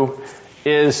two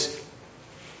is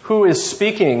who is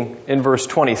speaking in verse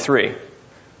 23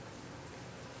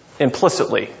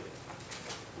 implicitly.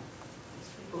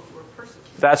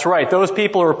 That's right. Those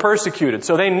people are persecuted.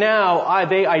 So they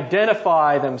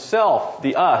identify themselves,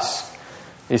 the us,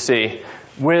 you see,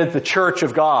 with the church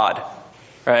of God,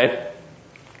 right?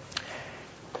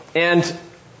 And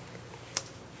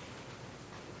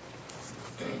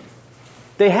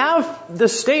they have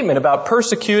this statement about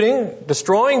persecuting,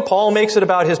 destroying. Paul makes it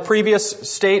about his previous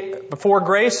state before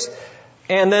grace.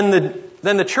 And then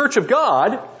the church of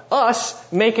God,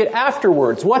 us, make it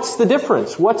afterwards. What's the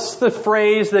difference? What's the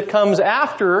phrase that comes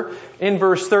after in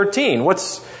verse 13? What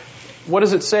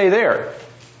does it say there?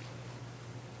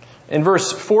 In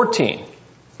verse 14.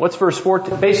 What's verse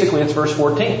 14? Basically, it's verse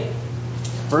 14.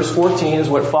 Verse 14 is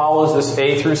what follows this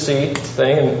A through C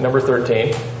thing in number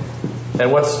 13.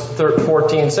 And what's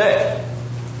 14 say?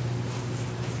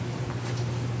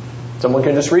 Someone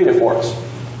can just read it for us.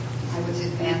 I was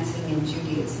advancing in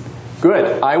Judaism.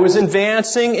 Good. I was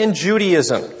advancing in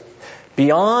Judaism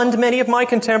beyond many of my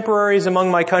contemporaries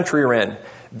among my countrymen,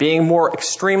 being more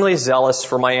extremely zealous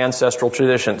for my ancestral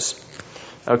traditions.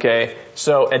 Okay,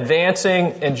 so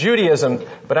advancing in Judaism,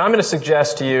 but I'm going to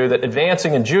suggest to you that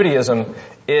advancing in Judaism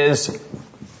is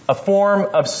a form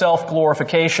of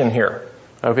self-glorification here.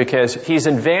 Because he's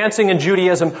advancing in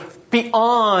Judaism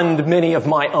beyond many of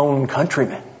my own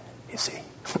countrymen, you see.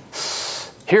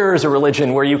 Here's a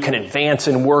religion where you can advance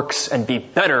in works and be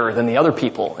better than the other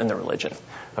people in the religion.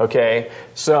 Okay?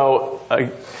 So,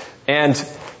 and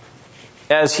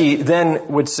as he then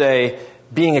would say,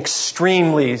 being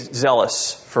extremely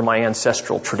zealous for my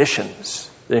ancestral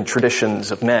traditions, the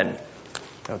traditions of men.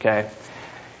 Okay?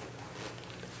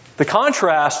 The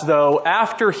contrast, though,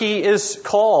 after he is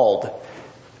called,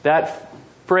 that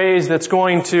phrase that's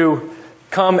going to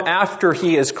come after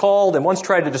he is called and once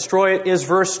tried to destroy it is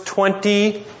verse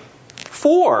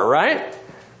 24, right?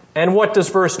 And what does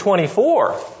verse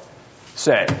 24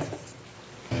 say?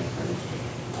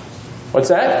 What's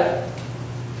that?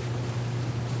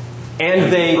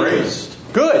 And they praised.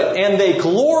 Good. And they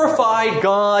glorified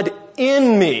God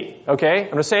in me. Okay? I'm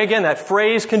going to say again, that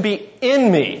phrase can be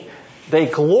in me. They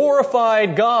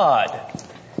glorified God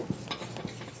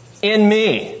in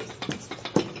me.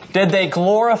 Did they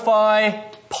glorify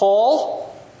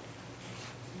Paul?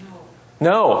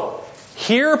 No.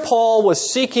 Here Paul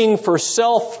was seeking for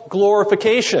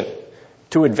self-glorification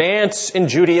to advance in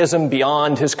Judaism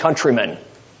beyond his countrymen.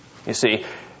 You see,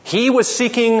 he was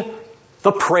seeking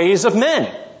the praise of men,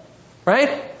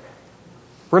 right?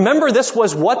 Remember, this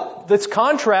was what this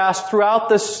contrast throughout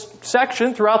this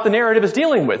section, throughout the narrative is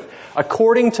dealing with.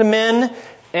 According to men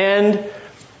and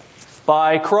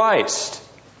by Christ.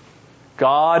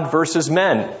 God versus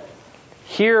men.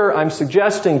 Here I'm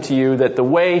suggesting to you that the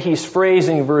way he's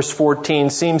phrasing verse 14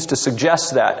 seems to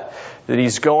suggest that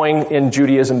he's going in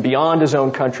Judaism beyond his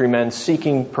own countrymen,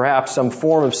 seeking perhaps some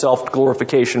form of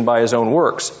self-glorification by his own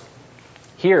works.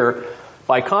 Here,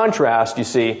 by contrast, you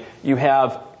see, you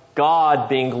have God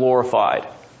being glorified.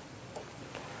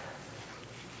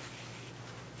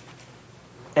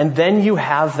 And then you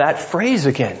have that phrase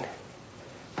again.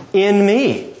 in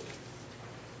me.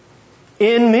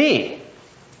 In me.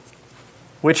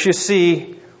 Which you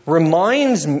see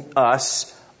reminds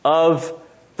us of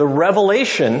the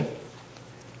revelation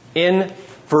in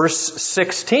verse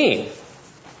 16.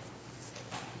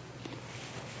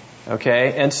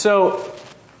 Okay, and so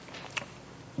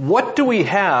what do we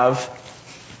have?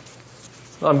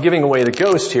 I'm giving away the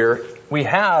ghost here. We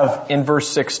have in verse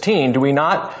 16, do we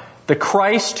not? The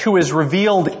Christ who is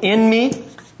revealed in me.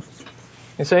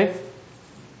 You see?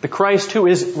 The Christ who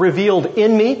is revealed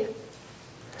in me.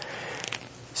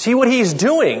 See what he's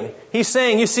doing? He's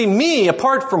saying, you see, me,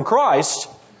 apart from Christ,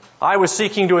 I was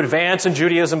seeking to advance in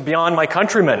Judaism beyond my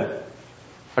countrymen,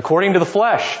 according to the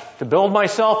flesh, to build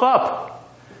myself up.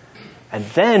 And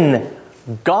then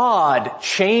God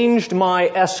changed my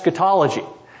eschatology.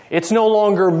 It's no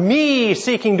longer me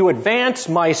seeking to advance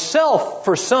myself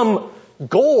for some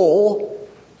goal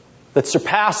that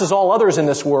surpasses all others in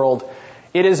this world.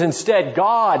 It is instead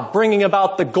God bringing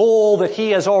about the goal that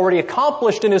He has already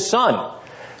accomplished in His Son,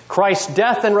 Christ's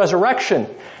death and resurrection.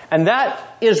 And that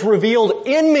is revealed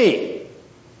in me.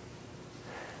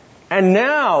 And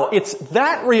now it's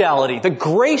that reality, the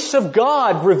grace of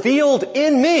God revealed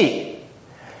in me,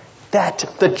 that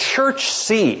the church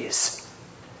sees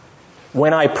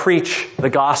when I preach the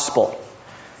gospel.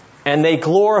 And they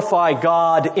glorify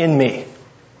God in me.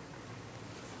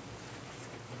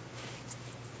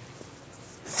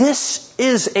 This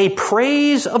is a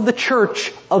praise of the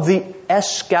church of the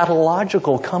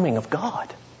eschatological coming of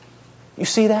God. You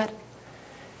see that?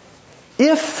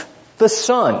 If the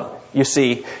Son, you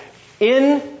see,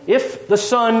 if the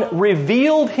Son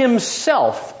revealed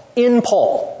Himself in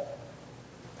Paul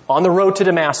on the road to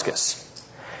Damascus,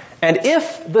 and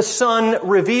if the Son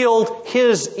revealed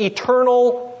His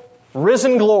eternal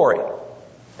risen glory,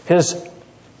 His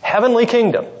heavenly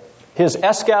kingdom, His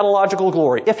eschatological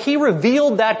glory, if He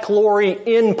revealed that glory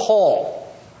in Paul,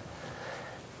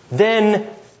 then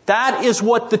that is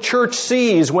what the church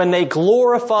sees when they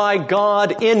glorify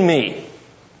God in me.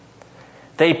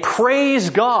 They praise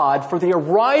God for the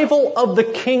arrival of the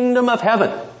kingdom of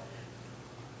heaven.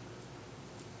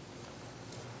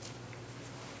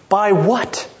 By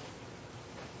what?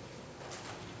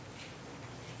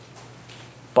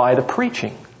 By the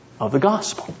preaching of the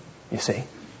gospel, you see.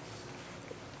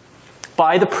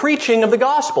 By the preaching of the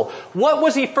gospel. What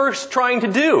was he first trying to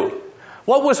do?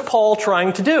 What was Paul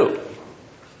trying to do?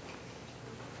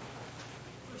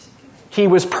 He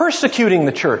was persecuting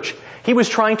the church. He was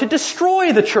trying to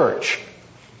destroy the church.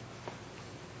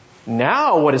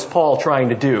 Now what is Paul trying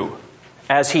to do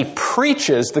as he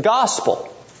preaches the gospel?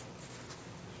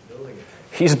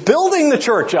 He's building the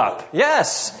church up.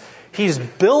 Yes, he's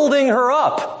building her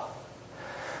up.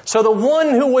 So the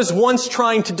one who was once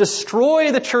trying to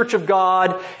destroy the church of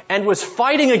God and was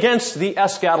fighting against the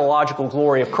eschatological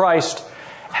glory of Christ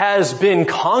has been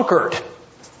conquered.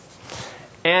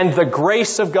 And the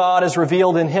grace of God is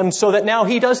revealed in him so that now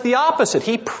he does the opposite.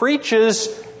 He preaches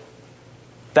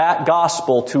that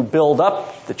gospel to build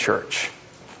up the church.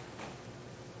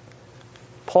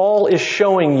 Paul is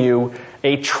showing you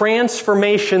a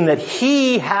transformation that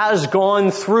he has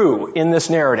gone through in this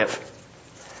narrative.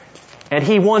 And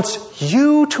he wants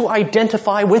you to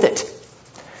identify with it.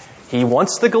 He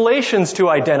wants the Galatians to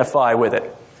identify with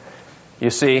it.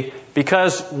 You see,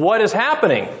 because what is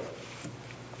happening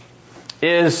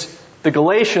is the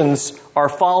Galatians are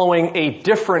following a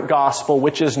different gospel,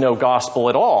 which is no gospel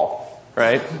at all,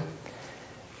 right?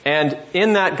 And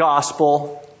in that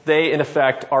gospel, they in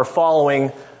effect are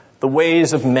following the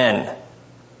ways of men.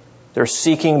 They're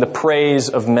seeking the praise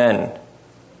of men.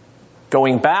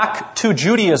 Going back to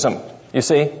Judaism, you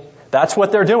see? That's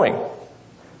what they're doing.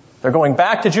 They're going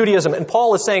back to Judaism. And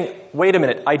Paul is saying, wait a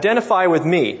minute, identify with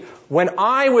me. When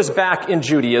I was back in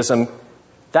Judaism,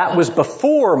 that was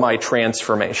before my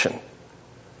transformation,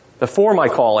 before my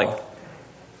calling.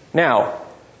 Now,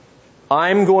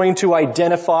 I'm going to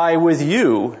identify with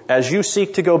you as you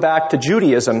seek to go back to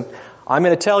Judaism. I'm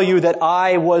going to tell you that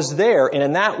I was there, and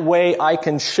in that way I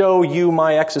can show you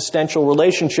my existential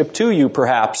relationship to you,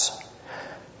 perhaps.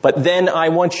 But then I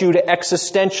want you to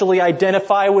existentially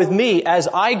identify with me as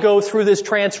I go through this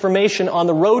transformation on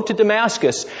the road to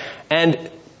Damascus and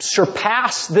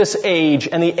surpass this age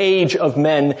and the age of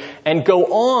men and go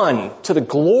on to the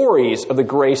glories of the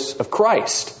grace of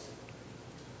Christ.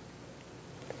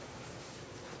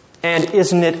 And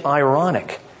isn't it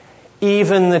ironic?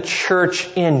 Even the church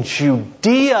in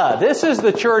Judea, this is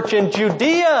the church in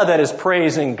Judea that is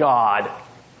praising God.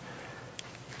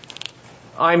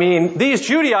 I mean, these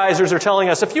Judaizers are telling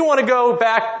us, if you want to go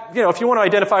back, if you want to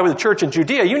identify with the church in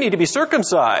Judea, you need to be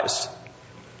circumcised.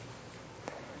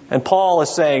 And Paul is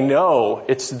saying, no,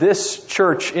 it's this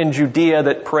church in Judea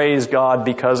that praise God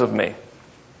because of me.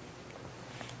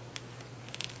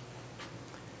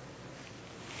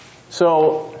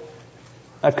 So,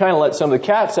 I've kind of let some of the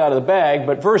cats out of the bag,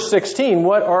 but verse 16,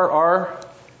 what are our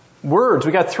words?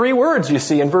 We got 3 words, you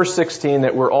see, in verse 16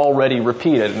 that were already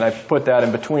repeated, and I've put that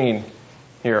in between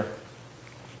here.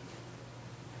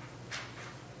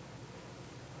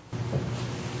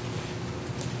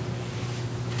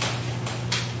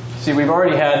 See, we've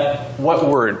already had what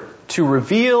word? To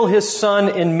reveal His Son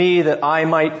in me that I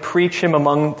might preach Him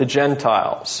among the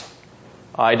Gentiles.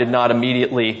 I did not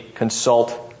immediately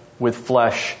consult with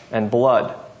flesh and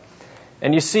blood.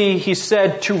 And you see, He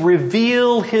said to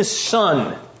reveal His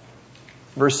Son.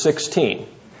 Verse 16.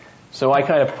 So I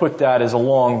kind of put that as a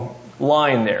long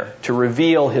line there. To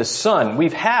reveal His Son.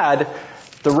 We've had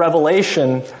the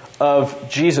revelation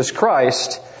of Jesus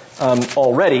Christ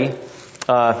already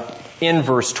in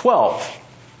verse 12.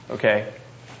 Okay?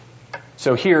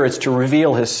 So here it's to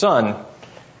reveal His Son.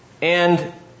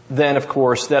 And then, of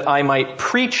course, that I might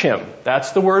preach Him.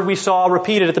 That's the word we saw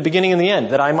repeated at the beginning and the end.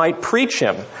 That I might preach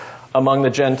Him among the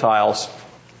Gentiles.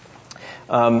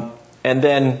 And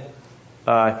then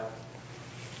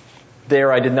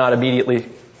there I did not immediately...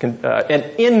 and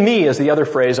in me is the other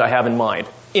phrase I have in mind.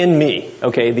 In me.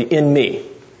 Okay, the in me.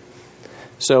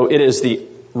 So it is the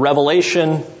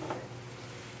revelation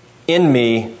in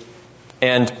me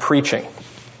and preaching.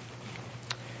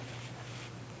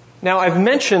 Now I've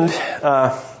mentioned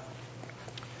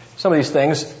some of these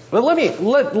things, but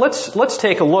let's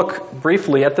take a look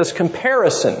briefly at this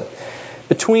comparison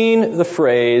between the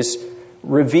phrase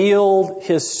revealed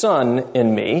His Son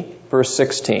in me, verse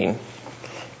 16,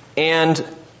 and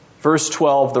verse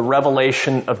 12, the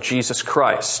revelation of Jesus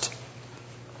Christ.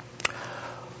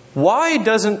 Why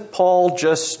doesn't Paul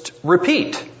just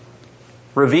repeat,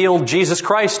 revealed Jesus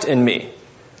Christ in me,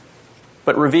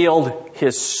 but revealed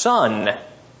His Son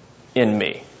in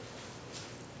me?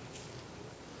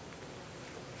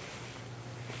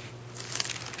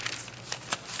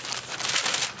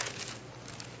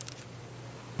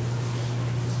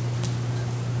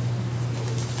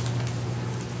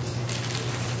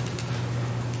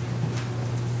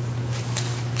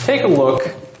 Take a look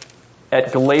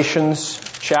at Galatians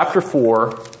chapter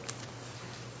 4,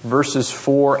 verses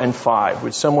 4 and 5.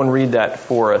 Would someone read that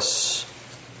for us?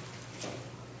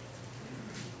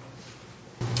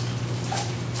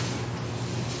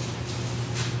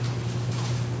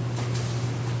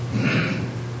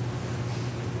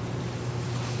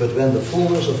 But when the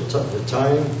fullness of the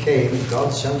time came,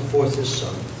 God sent forth His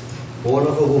Son, born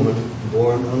of a woman,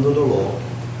 born under the law,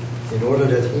 in order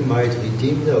that He might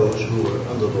redeem those who were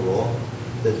under the law,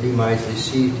 that we might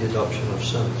receive the adoption of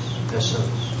sons, as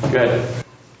sons. Good.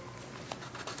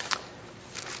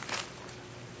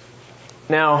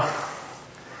 Now,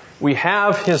 we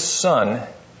have His Son,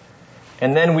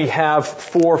 and then we have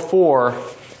 4:4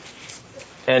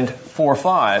 and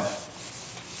 4:5.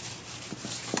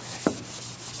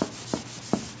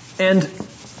 And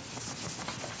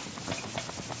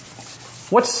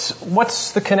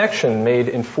what's the connection made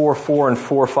in 4:4 and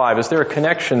 4:5? Is there a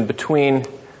connection between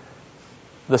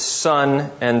the Son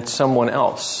and someone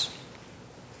else?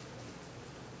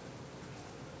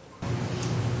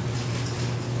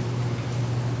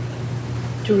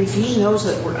 To redeem those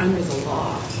that were under the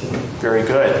law. Very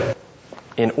good.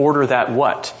 In order that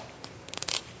what?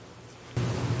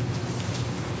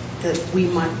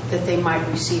 That they might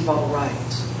receive all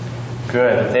rights.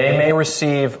 Good. They may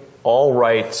receive all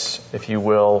rights, if you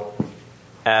will,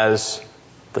 as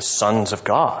the sons of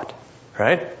God.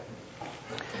 Right?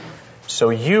 So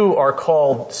you are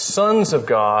called sons of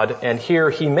God, and here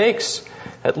he makes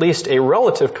at least a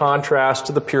relative contrast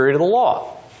to the period of the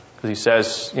law. Because he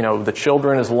says, the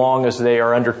children, as long as they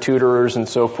are under tutors and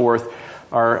so forth,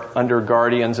 are under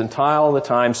guardians until the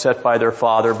time set by their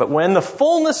father. But when the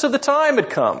fullness of the time had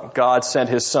come, God sent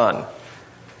His Son.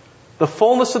 The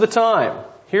fullness of the time.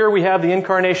 Here we have the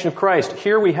incarnation of Christ.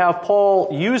 Here we have Paul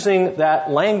using that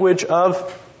language of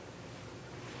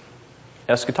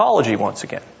eschatology once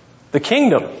again. The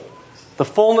kingdom. The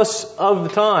fullness of the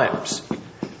times.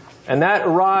 And that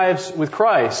arrives with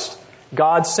Christ.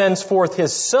 God sends forth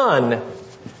His Son,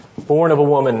 born of a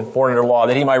woman, born under law,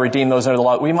 that He might redeem those under the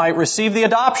law. We might receive the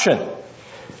adoption.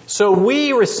 So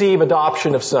we receive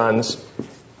adoption of sons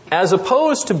as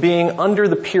opposed to being under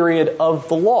the period of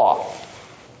the law.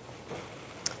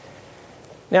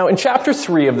 Now, in chapter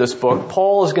 3 of this book,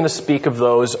 Paul is going to speak of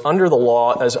those under the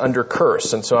law as under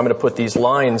curse. And so I'm going to put these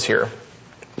lines here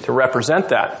to represent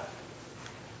that.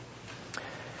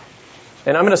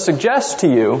 And I'm going to suggest to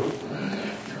you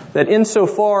that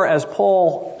insofar as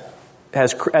Paul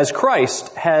as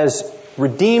Christ has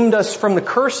redeemed us from the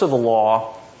curse of the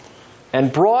law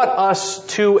and brought us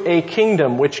to a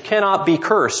kingdom which cannot be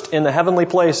cursed in the heavenly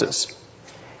places,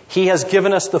 He has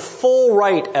given us the full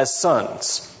right as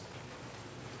sons.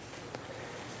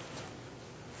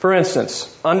 For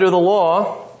instance, under the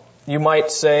law, you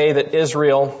might say that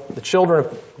Israel, the children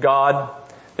of God,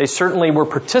 they certainly were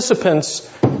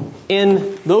participants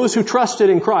in, those who trusted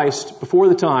in Christ before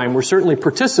the time were certainly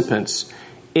participants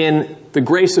in the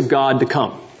grace of God to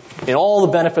come, in all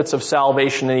the benefits of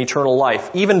salvation and eternal life,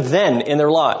 even then in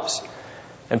their lives.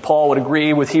 And Paul would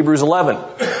agree with Hebrews 11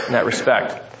 in that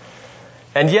respect.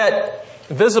 And yet,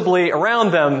 visibly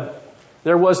around them,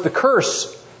 there was the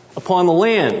curse upon the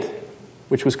land,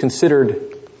 which was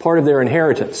considered part of their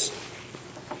inheritance.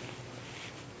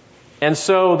 And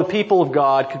so the people of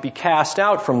God could be cast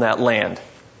out from that land.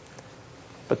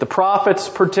 But the prophets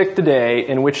predict a day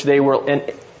in which they will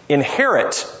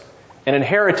inherit an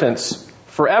inheritance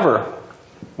forever,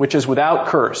 which is without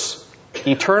curse,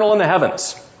 eternal in the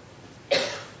heavens.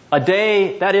 A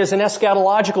day that is an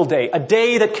eschatological day, a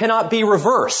day that cannot be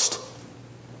reversed.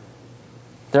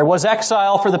 There was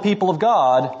exile for the people of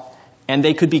God, and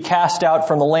they could be cast out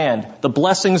from the land. The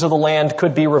blessings of the land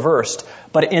could be reversed.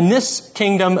 But in this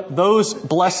kingdom, those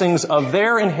blessings of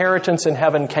their inheritance in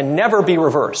heaven can never be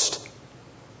reversed.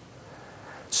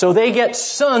 So they get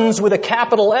sons with a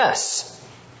capital S.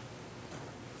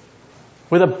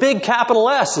 With a big capital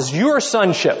S as your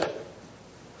sonship.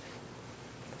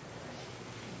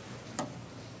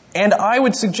 And I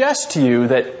would suggest to you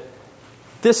that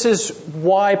this is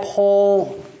why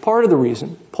part of the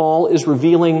reason, Paul is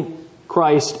revealing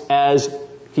Christ as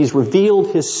He's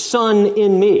revealed His Son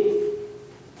in me.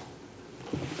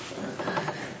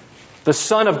 The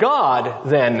Son of God,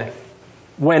 then,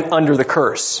 went under the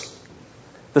curse.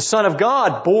 The Son of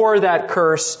God bore that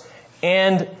curse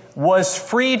and was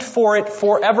freed for it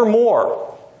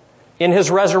forevermore in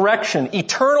His resurrection,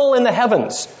 eternal in the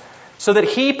heavens, so that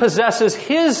He possesses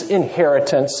His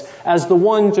inheritance as the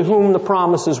one to whom the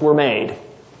promises were made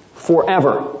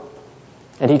forever.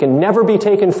 And He can never be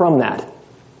taken from that.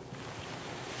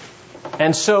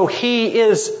 And so He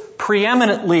is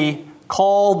preeminently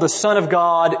called the Son of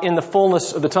God in the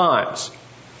fullness of the times.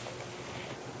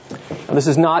 Now, this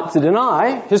is not to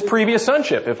deny His previous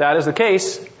sonship, if that is the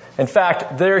case. In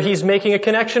fact, there He's making a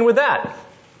connection with that.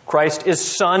 Christ is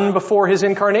Son before His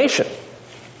incarnation.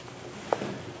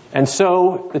 And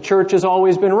so the church has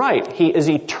always been right. He is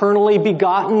eternally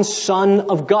begotten Son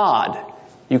of God.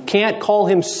 You can't call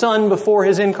Him Son before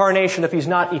His incarnation if He's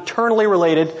not eternally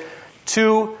related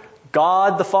to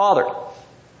God the Father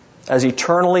as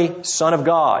eternally Son of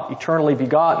God, eternally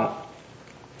begotten.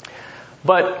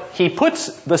 But He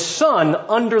puts the Son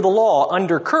under the law,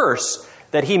 under curse,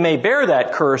 that He may bear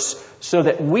that curse so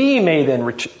that we may then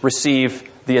receive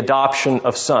the adoption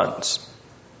of sons.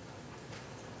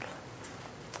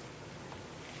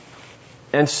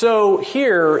 And so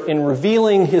here, in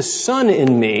revealing His Son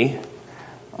in me,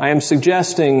 I am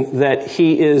suggesting that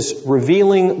He is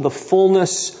revealing the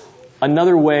fullness,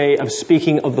 another way of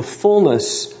speaking of the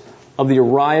fullness of the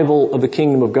arrival of the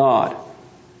kingdom of God.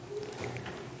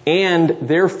 And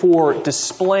therefore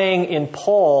displaying in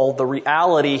Paul the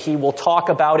reality he will talk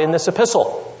about in this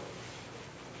epistle.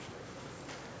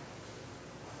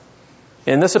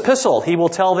 In this epistle, he will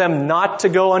tell them not to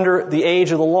go under the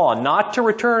age of the law, not to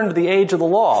return to the age of the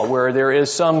law, where there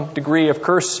is some degree of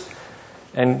curse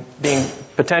and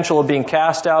potential of being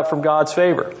cast out from God's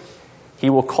favor. He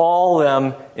will call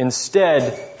them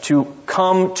instead to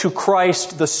come to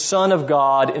Christ, the Son of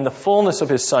God, in the fullness of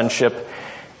His sonship,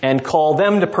 and call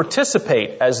them to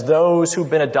participate as those who've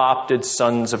been adopted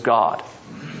sons of God.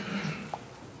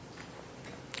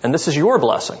 And this is your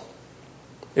blessing,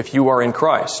 if you are in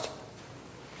Christ.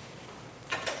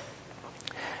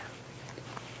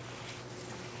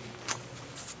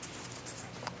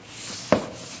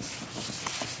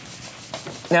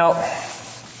 Now,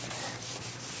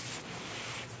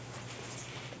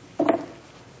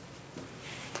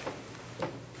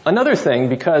 another thing,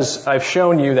 because I've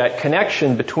shown you that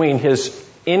connection between His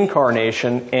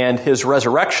incarnation and His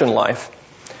resurrection life,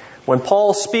 when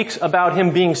Paul speaks about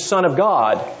Him being Son of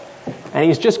God, and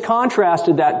he's just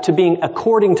contrasted that to being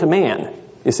according to man,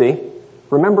 you see.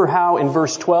 Remember how in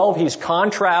verse 12 he's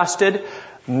contrasted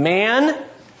man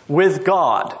with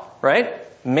God, right?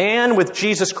 Man with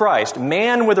Jesus Christ.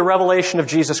 Man with the revelation of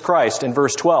Jesus Christ in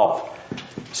verse 12.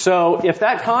 So if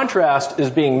that contrast is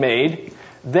being made,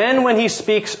 then when he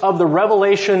speaks of the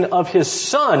revelation of His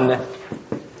Son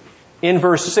in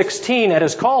verse 16 at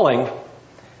His calling,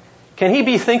 can he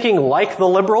be thinking like the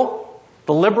liberal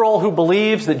The liberal who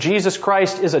believes that Jesus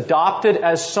Christ is adopted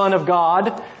as Son of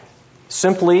God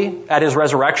simply at His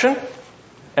resurrection,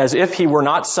 as if He were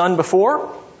not Son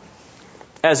before,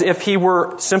 as if He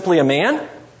were simply a man?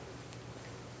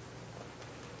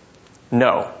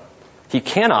 No, he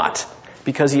cannot,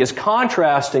 because he is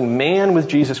contrasting man with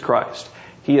Jesus Christ.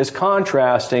 He is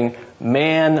contrasting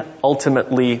man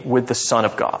ultimately with the Son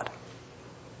of God.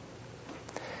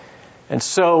 And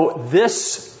so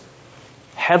this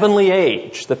heavenly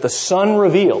age that the Son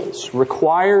reveals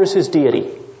requires His deity.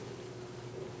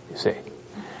 You see,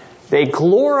 they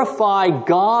glorify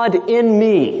God in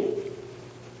me.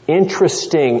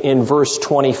 Interesting in verse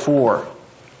 24.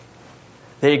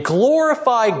 They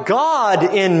glorify God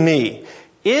in me.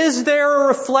 Is there a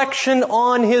reflection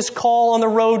on His call on the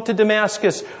road to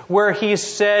Damascus where He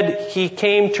said He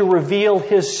came to reveal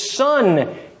His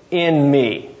Son in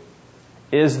me?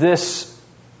 Is this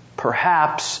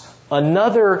perhaps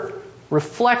another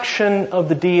reflection of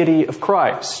the deity of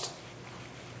Christ?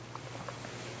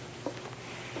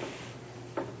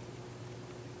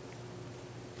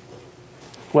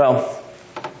 Well,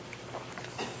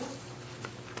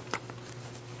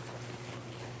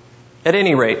 at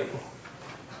any rate,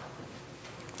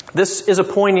 this is a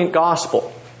poignant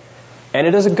gospel. And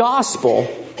it is a gospel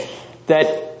that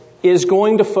is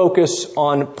going to focus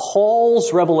on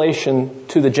Paul's revelation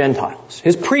to the Gentiles,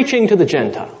 his preaching to the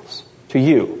Gentiles, to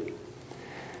you.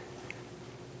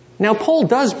 Now, Paul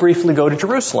does briefly go to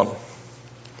Jerusalem.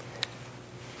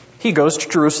 He goes to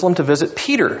Jerusalem to visit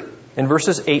Peter in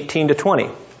verses 18 to 20.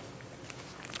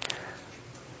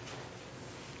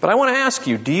 But I want to ask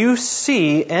you, do you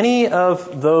see any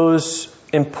of those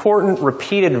important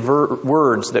repeated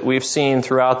words that we've seen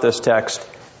throughout this text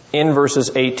in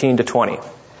verses 18 to 20?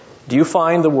 Do you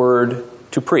find the word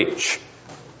to preach,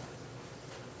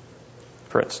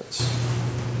 for instance?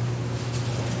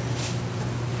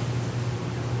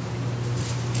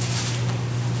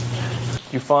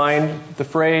 Do you find the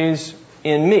phrase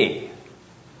in me?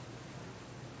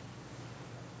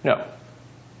 No.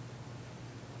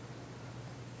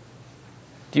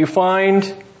 Do you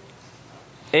find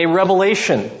a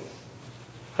revelation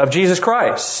of Jesus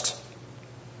Christ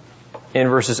in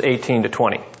verses 18 to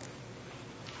 20?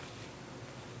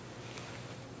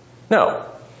 No.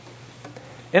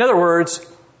 In other words,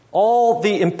 all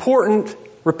the important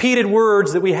repeated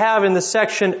words that we have in this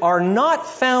section are not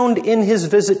found in His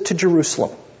visit to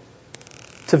Jerusalem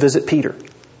to visit Peter.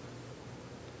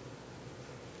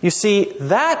 You see,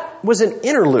 that was an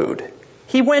interlude.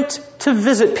 He went to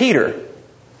visit Peter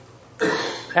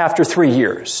after 3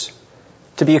 years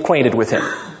to be acquainted with him.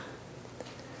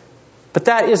 But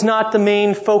that is not the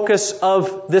main focus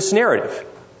of this narrative.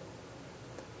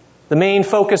 The main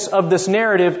focus of this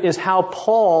narrative is how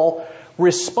Paul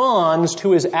responds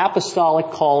to his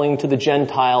apostolic calling to the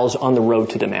Gentiles on the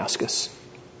road to Damascus.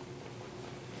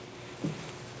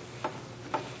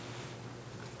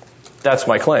 That's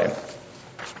my claim.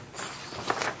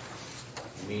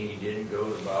 You mean he didn't go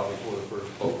to bow before the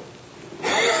first pope?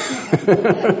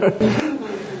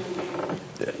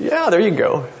 Yeah, there you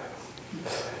go.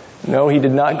 No, he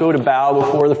did not go to bow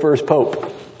before the first pope.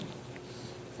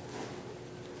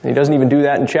 And he doesn't even do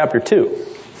that in chapter 2.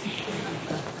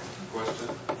 Question?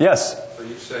 Yes? Are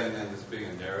you saying then this being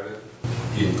a narrative,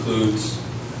 he includes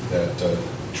that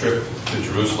trip to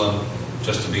Jerusalem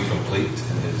just to be complete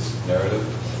in his narrative?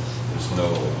 There's no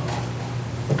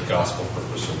gospel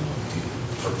purpose or no deep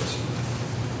purpose.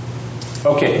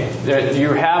 Okay, you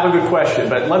have a good question,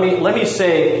 but let me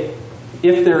say,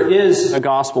 if there is a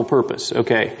gospel purpose,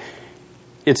 okay,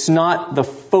 it's not the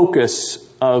focus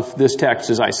of this text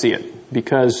as I see it,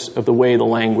 because of the way the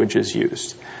language is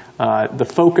used. The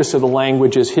focus of the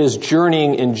language is his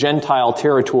journeying in Gentile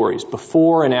territories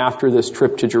before and after this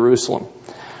trip to Jerusalem.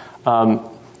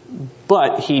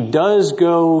 But he does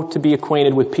go to be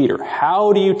acquainted with Peter.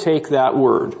 How do you take that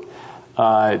word?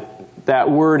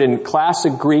 That word in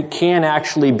classic Greek can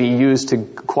actually be used to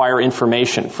acquire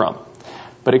information from.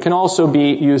 But it can also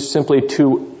be used simply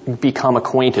to become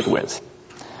acquainted with.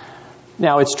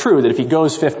 Now, it's true that if he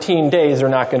goes 15 days, they're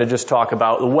not going to just talk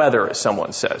about the weather, as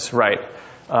someone says, right?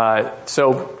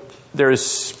 So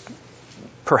there's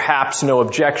perhaps no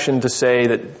objection to say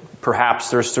that perhaps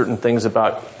there's certain things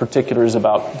particulars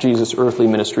about Jesus' earthly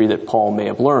ministry that Paul may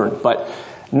have learned, but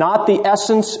not the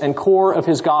essence and core of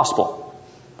his gospel.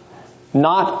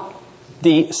 Not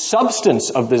the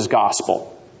substance of this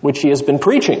gospel, which he has been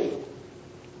preaching.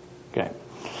 Okay.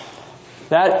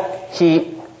 That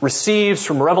he receives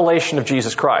from revelation of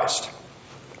Jesus Christ.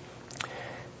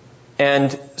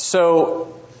 And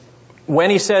so when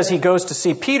he says he goes to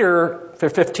see Peter for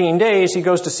 15 days, he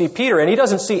goes to see Peter, and he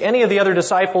doesn't see any of the other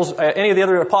disciples, any of the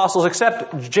other apostles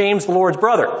except James, the Lord's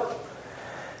brother.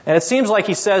 And it seems like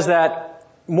he says that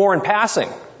more in passing,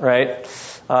 right?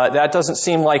 That doesn't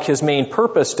seem like his main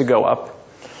purpose to go up.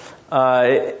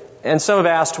 And some have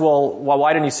asked, well,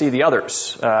 why didn't he see the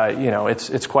others?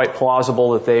 It's quite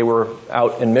plausible that they were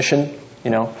out in mission,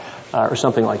 or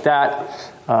something like that.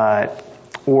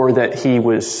 Or that he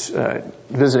was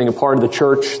visiting a part of the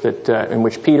church in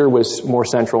which Peter was more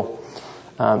central.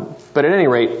 But at any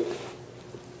rate,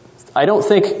 I don't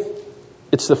think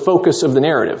it's the focus of the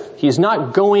narrative. He's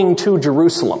not going to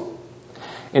Jerusalem.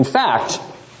 In fact,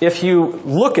 if you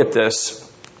look at this,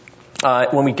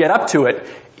 when we get up to it,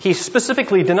 he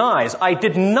specifically denies, I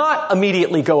did not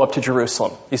immediately go up to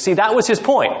Jerusalem. You see, that was his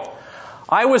point.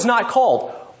 I was not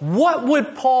called. What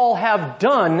would Paul have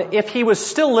done if he was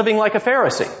still living like a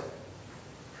Pharisee?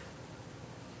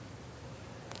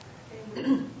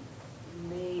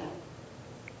 Made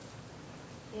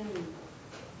him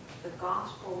the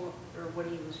gospel or what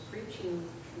he was preaching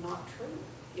not true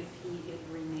if he had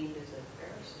remained as a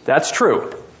Pharisee. That's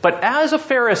true. But as a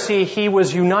Pharisee, he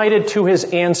was united to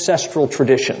his ancestral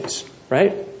traditions,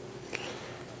 right?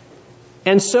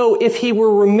 And so if he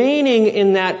were remaining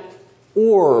in that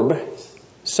orb,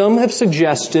 some have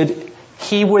suggested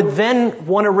he would then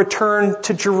want to return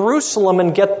to Jerusalem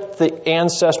and get the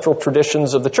ancestral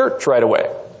traditions of the church right away.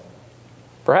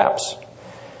 Perhaps.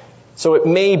 So it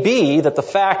may be that the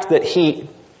fact that he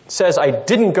says, I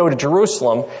didn't go to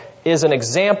Jerusalem, is an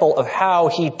example of how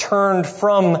he turned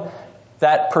from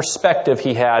that perspective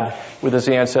he had with his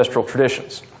ancestral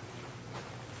traditions.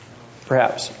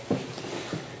 Perhaps.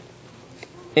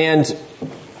 And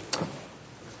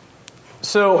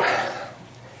so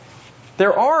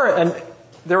there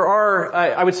are,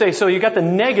 I would say, so you got the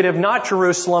negative, not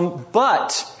Jerusalem,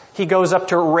 but he goes up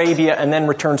to Arabia and then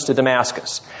returns to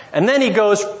Damascus. And then he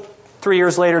goes 3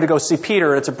 years later to go see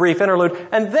Peter. It's a brief interlude.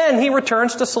 And then he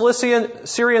returns to Syria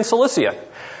and Cilicia.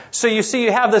 So you see,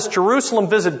 you have this Jerusalem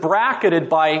visit bracketed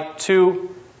by two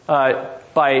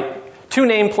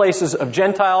named places of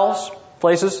Gentiles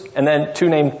places, and then two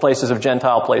named places of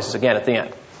Gentile places again at the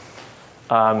end.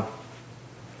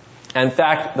 In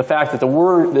fact, the fact that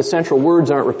the central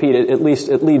words aren't repeated, at least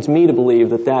it leads me to believe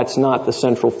that that's not the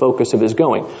central focus of his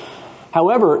going.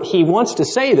 However, he wants to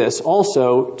say this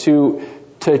also to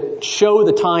show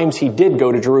the times he did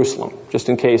go to Jerusalem, just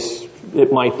in case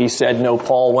it might be said, no,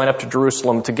 Paul went up to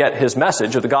Jerusalem to get his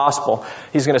message of the gospel.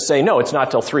 He's going to say, no, it's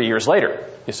not till 3 years later,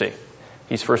 you see.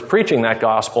 He's first preaching that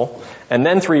gospel, and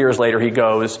then 3 years later he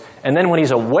goes, and then when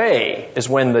he's away is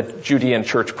when the Judean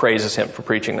church praises him for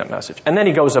preaching that message. And then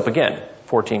he goes up again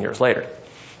 14 years later.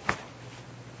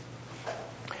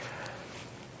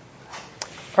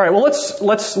 All right, well,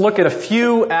 let's look at a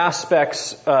few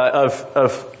aspects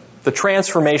of the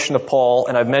transformation of Paul,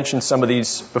 and I've mentioned some of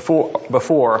these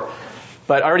before,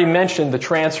 but I already mentioned the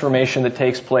transformation that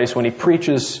takes place when he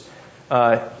preaches.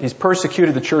 He's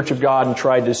persecuted the church of God and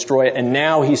tried to destroy it, and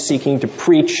now he's seeking to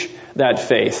preach that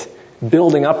faith,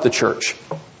 building up the church.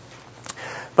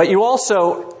 But you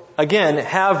also, again,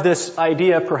 have this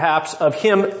idea perhaps of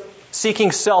him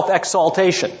seeking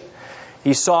self-exaltation.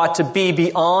 He sought to be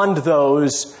beyond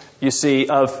those, you see,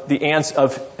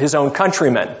 of his own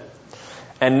countrymen.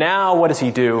 And now what does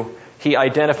he do? He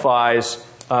identifies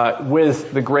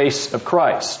with the grace of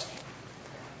Christ.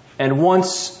 And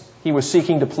once he was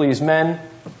seeking to please men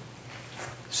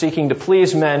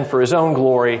for his own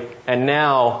glory, and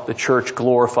now the church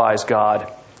glorifies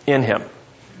God in him.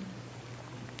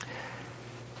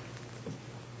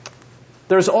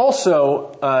 There's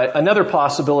also another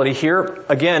possibility here,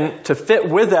 again, to fit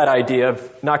with that idea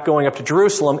of not going up to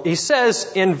Jerusalem. He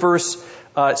says in verse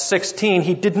 16,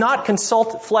 he did not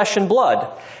consult flesh and blood.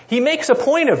 He makes a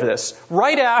point of this.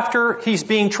 Right after he's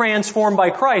being transformed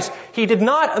by Christ, he did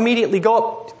not immediately go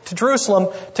up to Jerusalem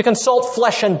to consult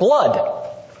flesh and blood.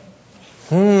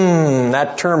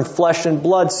 That term flesh and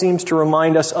blood seems to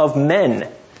remind us of men.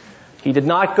 He did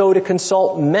not go to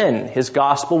consult men. His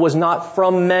gospel was not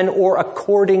from men or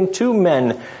according to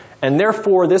men. And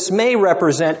therefore, this may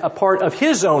represent a part of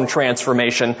his own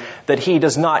transformation, that he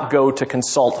does not go to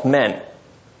consult men.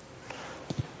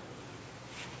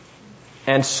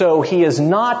 And so he is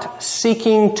not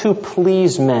seeking to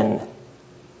please men.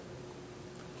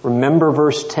 Remember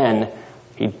verse 10.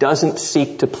 He doesn't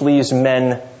seek to please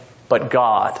men, but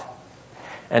God.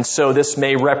 And so this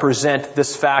may represent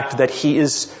this fact that he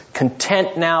is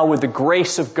content now with the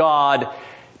grace of God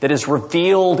that is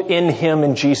revealed in him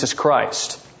in Jesus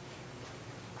Christ.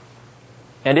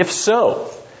 And if so,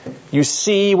 you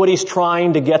see what he's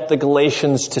trying to get the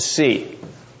Galatians to see.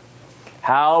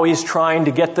 How he's trying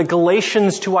to get the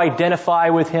Galatians to identify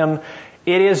with him.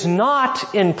 It is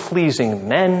not in pleasing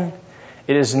men.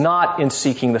 It is not in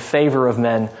seeking the favor of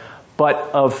men, but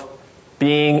of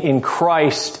being in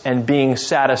Christ and being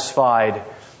satisfied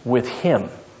with him.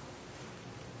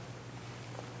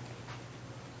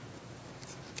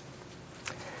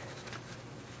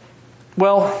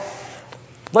 Well,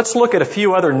 let's look at a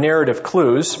few other narrative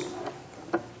clues.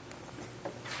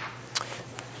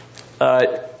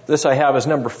 This I have as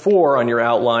number 4 on your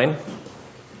outline.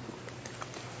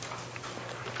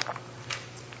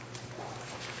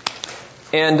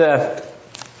 And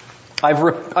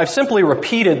I've simply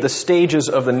repeated the stages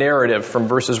of the narrative from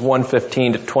verses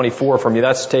 1:15 to 24 from you.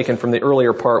 That's taken from the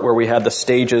earlier part where we had the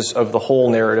stages of the whole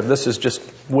narrative. This is just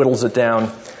whittles it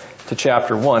down to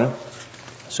chapter 1,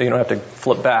 so you don't have to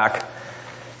flip back.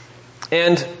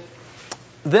 And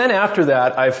then after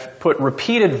that, I've put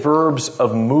repeated verbs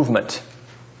of movement.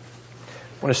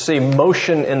 I want to say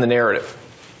motion in the narrative.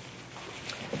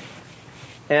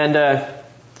 And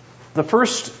the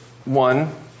first one,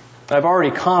 I've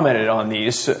already commented on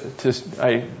these.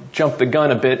 I jumped the gun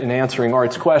a bit in answering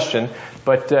Art's question,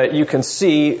 but you can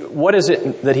see what is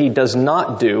it that he does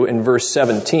not do in verse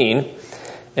 17.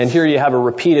 And here you have a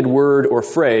repeated word or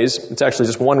phrase. It's actually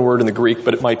just one word in the Greek,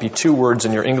 but it might be 2 words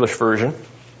in your English version.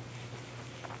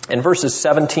 In verses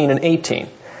 17 and 18,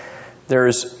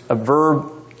 there's a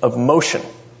verb of motion.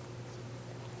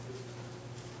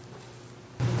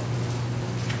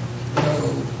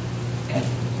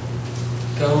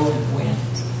 Go and went.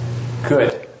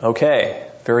 Good. Okay.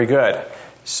 Very good.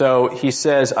 So he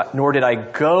says, nor did I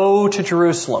go to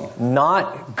Jerusalem.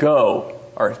 Not go,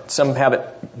 or some have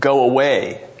it go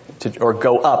away, or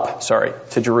go up,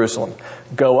 to Jerusalem.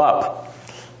 Go up.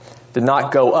 Did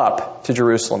not go up to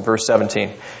Jerusalem, verse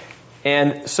 17.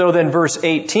 And so then verse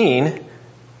 18,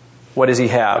 what does he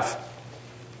have?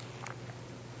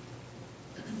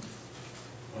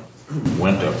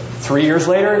 Went up. 3 years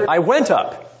later, I went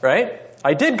up, right?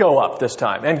 I did go up this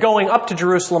time. And going up to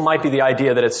Jerusalem might be the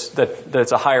idea that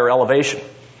it's a higher elevation.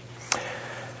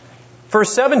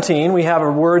 Verse 17, we have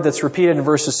a word that's repeated in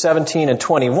verses 17 and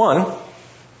 21.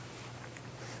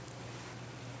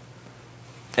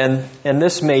 And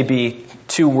this may be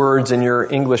 2 words in your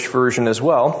English version as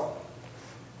well.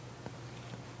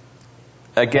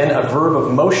 Again, a verb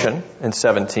of motion in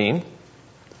 17.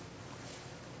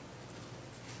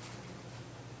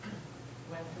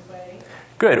 Went away.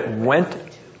 Good.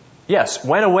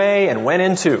 Went away and went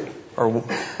into, or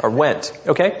went.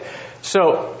 Okay?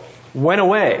 So, went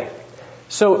away.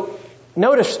 So,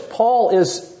 notice Paul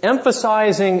is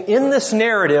emphasizing in this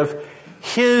narrative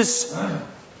his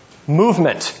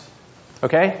movement.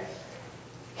 Okay?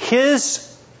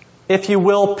 His, if you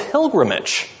will,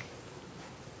 pilgrimage.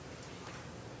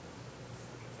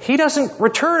 He doesn't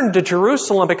return to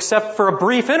Jerusalem except for a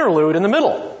brief interlude in the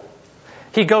middle.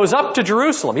 He goes up to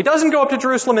Jerusalem. He doesn't go up to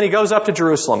Jerusalem, and he goes up to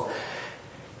Jerusalem.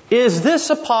 Is this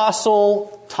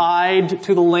apostle tied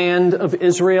to the land of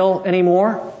Israel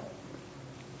anymore?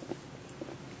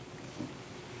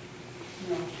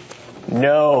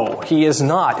 No, he is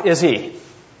not, is he?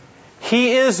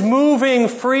 He is moving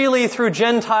freely through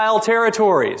Gentile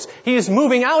territories. He is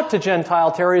moving out to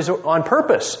Gentile territories on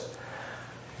purpose.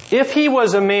 If he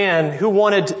was a man who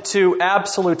wanted to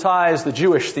absolutize the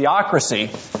Jewish theocracy,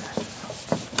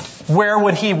 where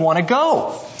would he want to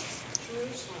go?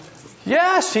 Jerusalem.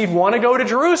 Yes, he'd want to go to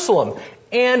Jerusalem.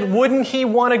 And wouldn't he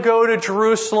want to go to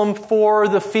Jerusalem for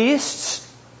the feasts?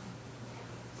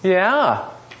 Yeah.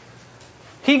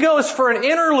 He goes for an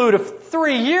interlude of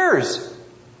 3 years.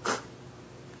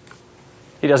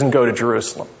 He doesn't go to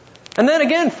Jerusalem. And then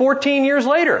again, 14 years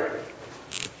later,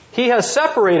 he has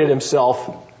separated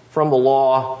himself from the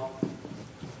law,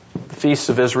 the feasts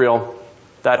of Israel,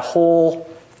 that whole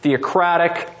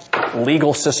theocratic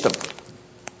legal system.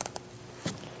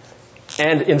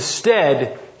 And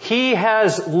instead, he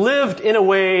has lived in a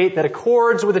way that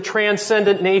accords with the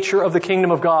transcendent nature of the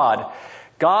kingdom of God.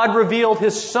 God revealed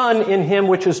His Son in him,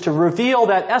 which is to reveal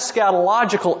that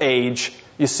eschatological age,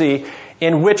 you see,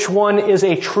 in which one is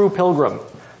a true pilgrim.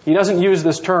 He doesn't use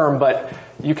this term, but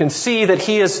you can see that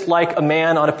he is like a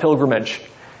man on a pilgrimage.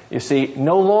 You see,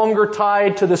 no longer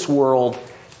tied to this world,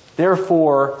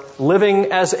 therefore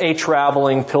living as a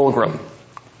traveling pilgrim.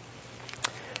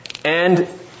 And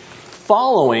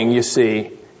following, you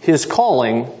see, his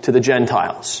calling to the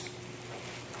Gentiles.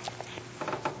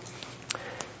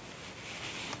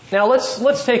 Now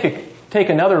let's take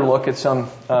another look at some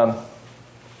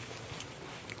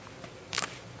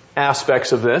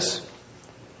aspects of this,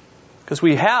 because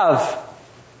we have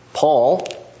Paul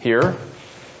here,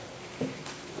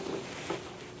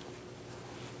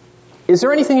 is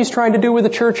there anything he's trying to do with the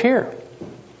church here?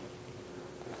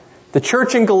 The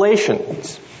church in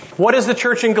Galatians. What is the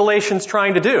church in Galatians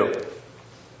trying to do?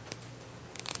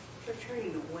 They're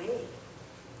turning away.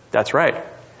 That's right.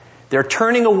 They're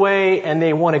turning away and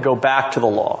they want to go back to the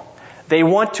law. They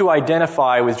want to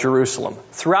identify with Jerusalem.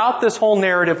 Throughout this whole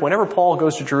narrative, whenever Paul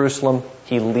goes to Jerusalem,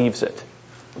 he leaves it.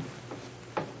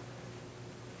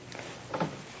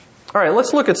 All right,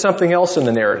 let's look at something else in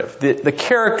the narrative, the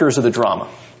characters of the drama.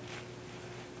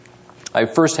 I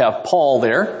first have Paul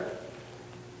there,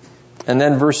 and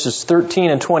then verses 13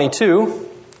 and 22,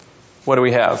 what do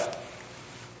we have?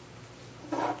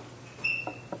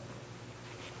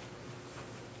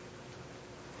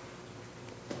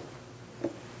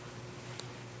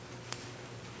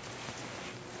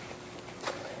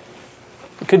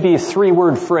 It could be a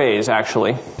three-word phrase,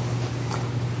 actually.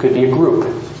 Could be a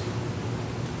group.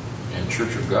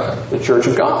 Church of God. The Church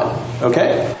of God.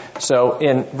 Okay? So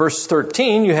in verse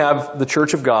 13, you have the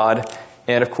Church of God.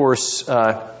 And of course,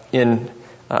 in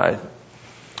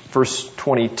verse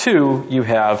 22, you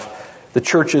have the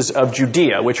churches of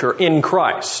Judea, which are in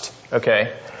Christ.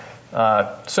 Okay?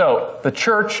 So, the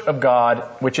Church of God,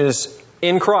 which is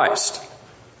in Christ.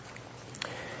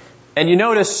 And you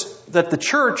notice that the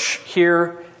church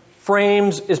here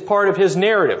is part of his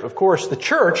narrative. Of course, the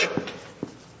church.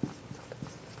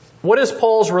 What is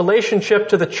Paul's relationship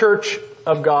to the church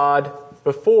of God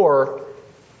before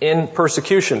in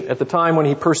persecution, at the time when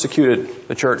he persecuted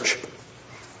the church?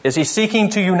 Is he seeking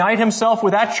to unite himself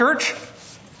with that church?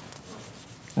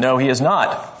 No, he is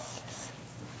not.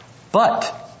 But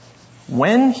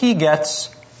when he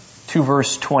gets to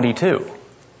verse 22,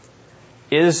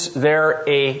 is there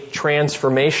a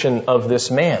transformation of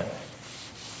this man?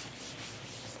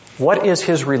 What is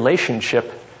his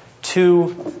relationship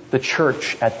to the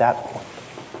church at that point?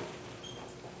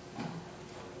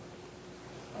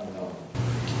 Unknown.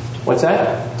 What's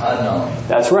that? Unknown.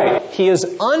 That's right. He is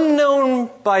unknown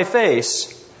by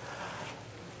face,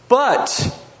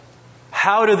 but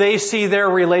how do they see their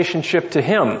relationship to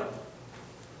him?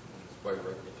 By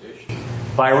reputation.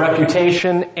 By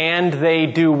reputation, and they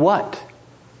do what?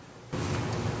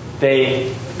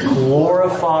 They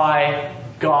glorify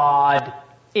God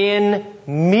in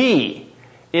me.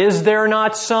 Is there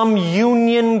not some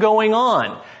union going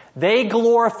on? They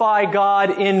glorify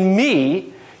God in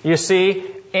me, you see,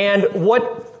 and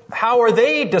how are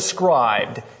they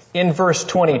described in verse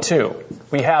 22?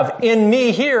 We have in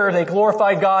me here, they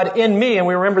glorify God in me, and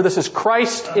we remember this is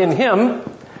Christ in him.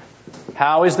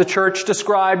 How is the church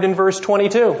described in verse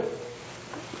 22?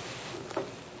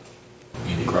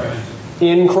 In Christ.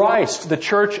 In Christ, the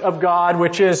church of God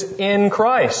which is in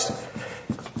Christ.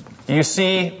 Do you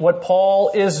see what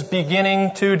Paul is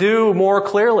beginning to do more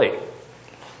clearly?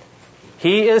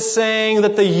 He is saying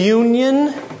that the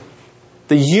union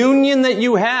that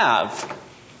you have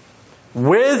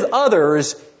with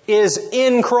others is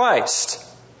in Christ.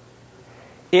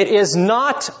 It is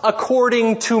not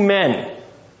according to men.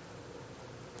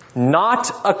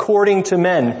 Not according to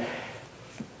men.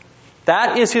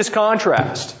 That is his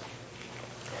contrast.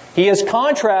 He is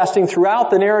contrasting throughout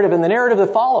the narrative, and the narrative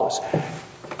that follows.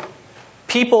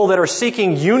 People that are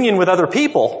seeking union with other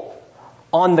people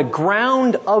on the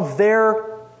ground of their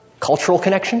cultural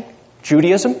connection,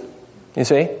 Judaism, you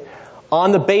see,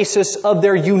 on the basis of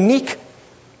their unique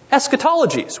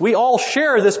eschatologies. We all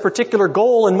share this particular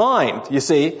goal in mind, you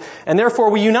see, and therefore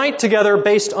we unite together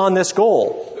based on this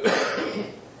goal.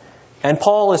 And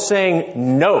Paul is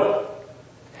saying, no.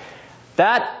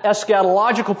 That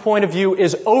eschatological point of view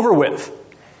is over with.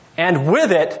 And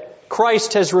with it,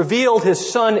 Christ has revealed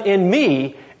his Son in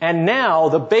me, and now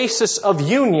the basis of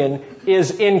union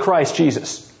is in Christ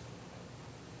Jesus.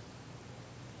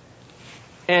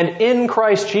 And in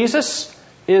Christ Jesus,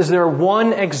 is there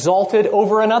one exalted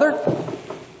over another?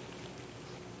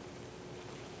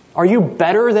 Are you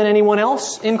better than anyone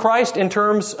else in Christ in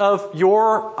terms of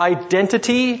your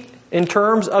identity, in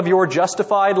terms of your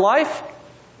justified life?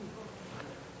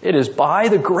 It is by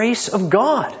the grace of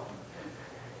God.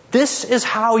 This is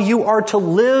how you are to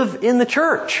live in the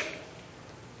church.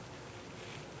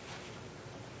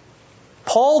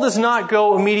 Paul does not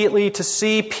go immediately to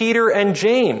see Peter and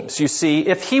James. You see,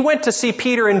 if he went to see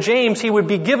Peter and James, he would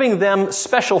be giving them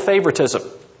special favoritism.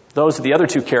 Those are the other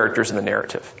two characters in the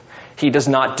narrative. He does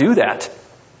not do that.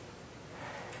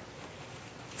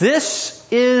 This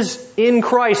is in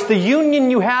Christ. The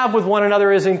union you have with one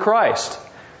another is in Christ.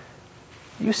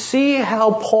 You see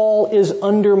how Paul is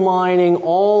undermining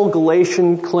all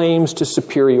Galatian claims to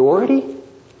superiority?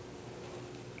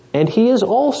 And he is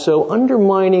also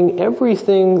undermining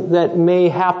everything that may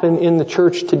happen in the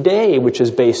church today, which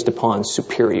is based upon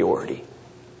superiority.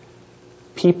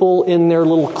 People in their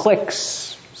little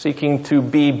cliques seeking to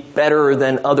be better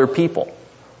than other people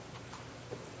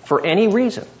for any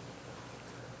reason.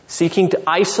 Seeking to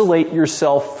isolate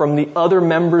yourself from the other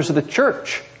members of the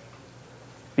church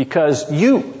because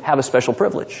you have a special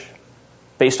privilege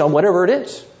based on whatever it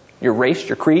is. Your race,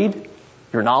 your creed,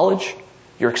 your knowledge,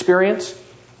 your experience.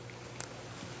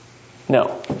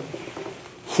 No.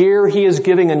 Here he is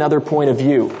giving another point of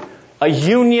view. A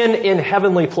union in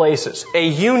heavenly places. A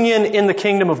union in the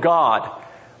kingdom of God,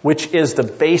 which is the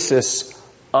basis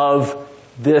of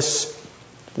this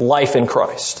life in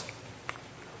Christ.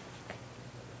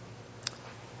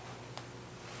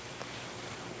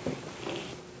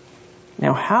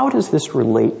 Now, how does this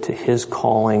relate to his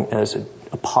calling as an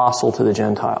apostle to the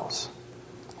Gentiles?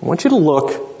 I want you to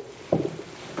look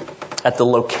at the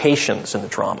locations in the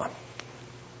drama.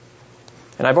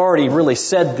 And I've already really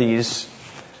said these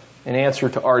in answer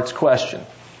to Art's question.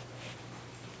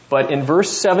 But in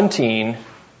verse 17,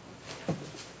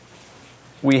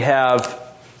 we have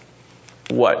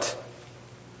what?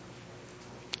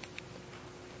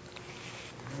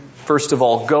 First of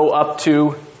all, go up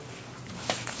to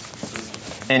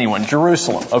anyone.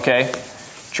 Jerusalem, okay?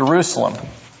 Jerusalem.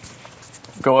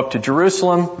 Go up to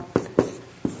Jerusalem.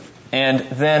 And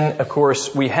then, of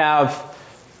course, we have,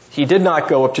 he did not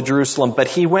go up to Jerusalem, but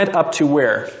he went up to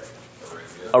where?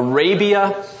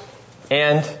 Arabia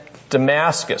and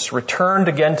Damascus. Returned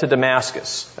again to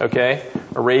Damascus, okay?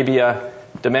 Arabia,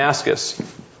 Damascus.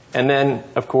 And then,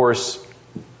 of course,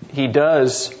 he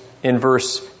does, in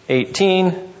verse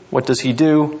 18, what does he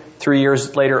do? 3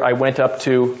 years later, I went up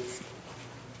to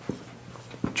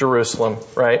Jerusalem,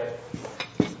 right?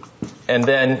 And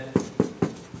then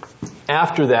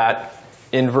after that,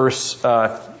 in verse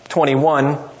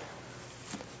 21,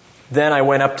 then I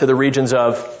went up to the regions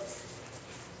of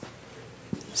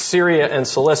Syria and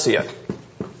Cilicia.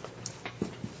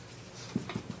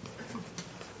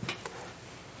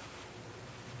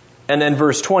 And then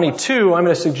verse 22, I'm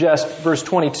going to suggest verse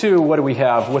 22, what do we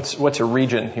have? What's a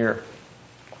region here?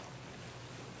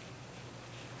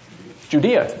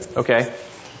 Judea, okay.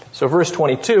 So verse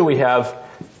 22, we have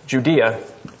Judea.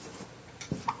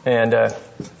 And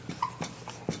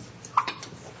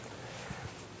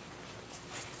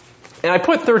I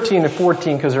put 13 and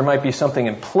 14 because there might be something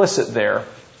implicit there.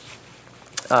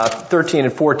 13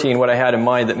 and 14, what I had in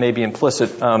mind that may be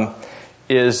implicit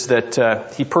is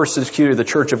that he persecuted the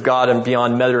church of God and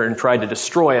beyond measure and tried to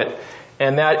destroy it.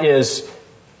 And that is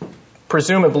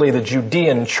presumably the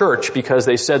Judean church, because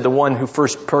they said the one who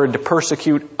first started to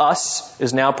persecute us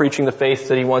is now preaching the faith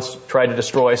that he once tried to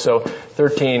destroy. So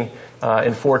 13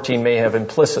 and 14 may have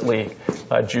implicitly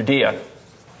Judea.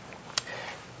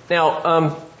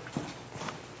 Now,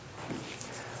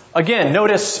 again,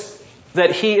 notice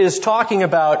that he is talking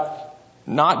about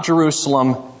not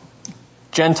Jerusalem,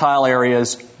 Gentile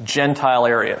areas, Gentile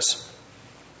areas.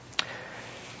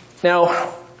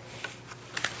 Now,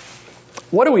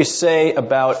 what do we say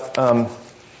about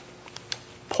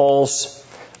Paul's,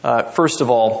 first of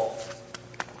all,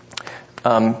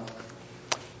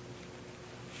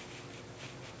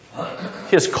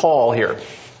 his call here?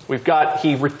 We've got,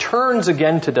 he returns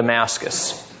again to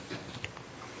Damascus.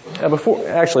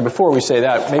 Before we say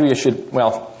that, maybe you should,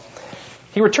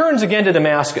 he returns again to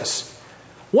Damascus.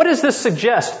 What does this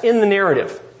suggest in the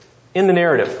narrative?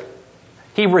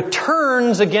 He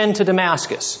returns again to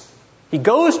Damascus. He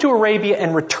goes to Arabia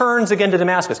and returns again to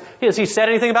Damascus. Has he said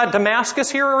anything about Damascus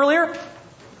here earlier?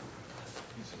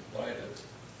 He's implied it.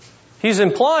 He's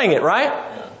implying it, right?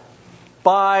 Yeah.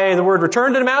 By the word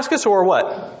return to Damascus, or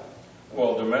what?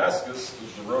 Well, Damascus,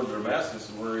 the road to Damascus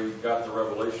is where he got the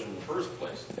revelation in the first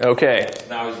place. Okay.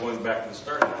 Now he's going back to the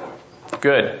starting point.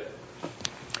 Good.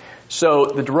 So,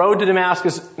 the road to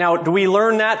Damascus. Now, do we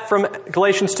learn that from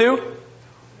Galatians 2?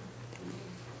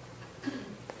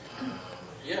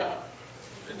 Yeah.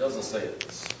 It doesn't say it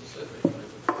specifically.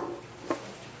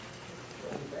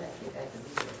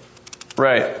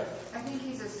 Right. I think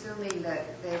he's assuming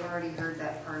that they've already heard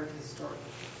that part of his story.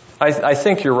 I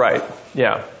think you're right.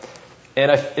 Yeah.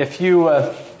 And if you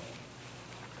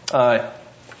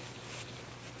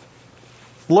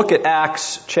look at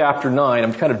Acts chapter 9,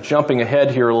 I'm kind of jumping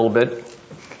ahead here a little bit.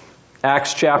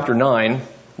 Acts chapter 9,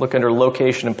 look under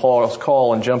location in Paul's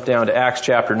call and jump down to Acts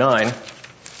chapter 9.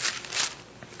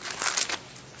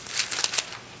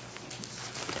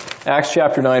 Acts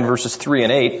chapter 9, verses 3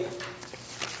 and 8.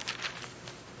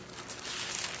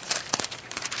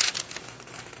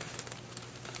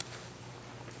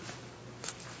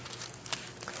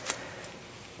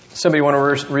 Somebody want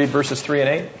to read verses 3 and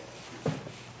 8?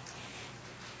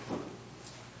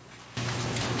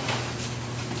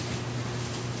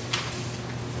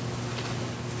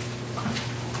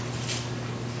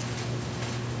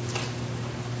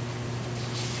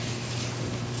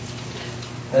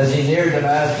 As he neared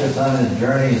Damascus on his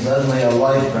journey, suddenly a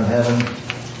light from heaven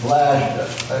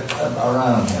flashed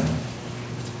around him.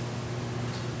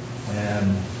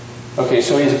 And okay,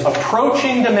 so he's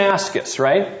approaching Damascus,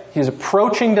 right? He's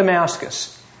approaching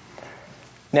Damascus.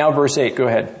 Now verse 8, go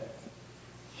ahead.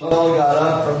 Saul got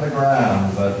up from the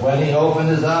ground, but when he opened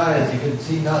his eyes, he could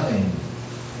see nothing.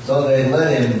 So they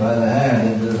led him by the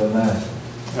hand into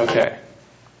Damascus. Okay.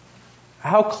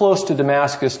 How close to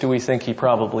Damascus do we think he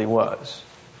probably was?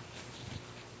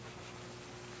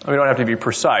 We don't have to be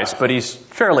precise, but he's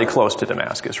fairly close to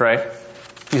Damascus, right?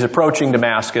 He's approaching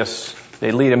Damascus.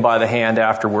 They lead him by the hand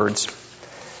afterwards.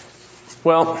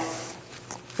 Well,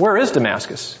 where is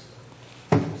Damascus?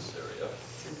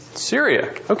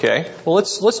 Syria. Okay. Well,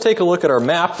 let's take a look at our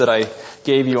map that I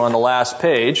gave you on the last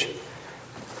page.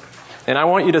 And I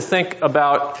want you to think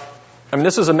about,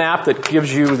 this is a map that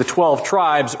gives you the 12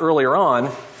 tribes earlier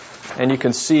on, and you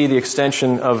can see the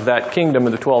extension of that kingdom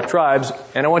of the 12 tribes.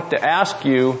 And I want to ask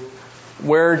you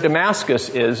where Damascus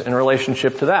is in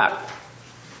relationship to that.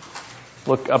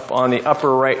 Look up on the upper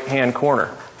right-hand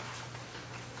corner.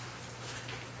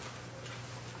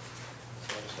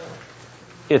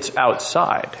 It's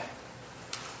outside.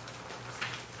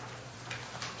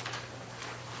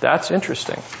 That's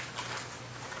interesting.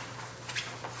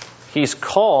 He's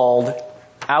called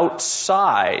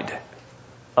outside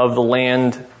of the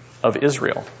land of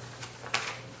Israel.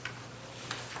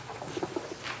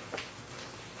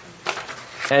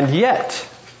 And yet,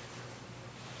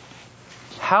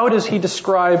 how does he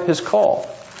describe his call?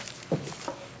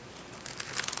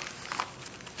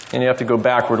 And you have to go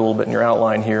backward a little bit in your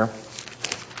outline here.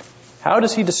 How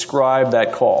does he describe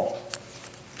that call?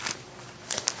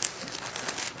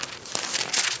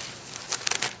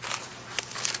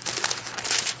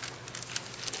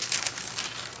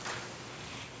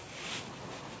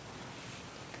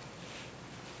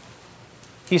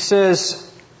 He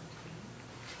says,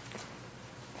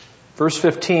 verse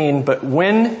 15, but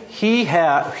when he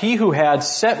who had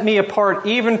set me apart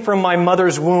even from my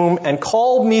mother's womb and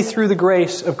called me through the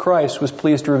grace of Christ was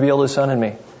pleased to reveal his Son in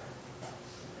me.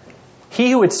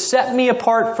 He who had set me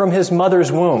apart from his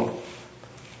mother's womb.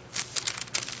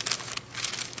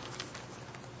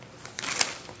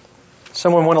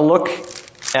 Someone want to look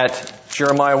at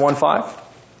Jeremiah 1:5?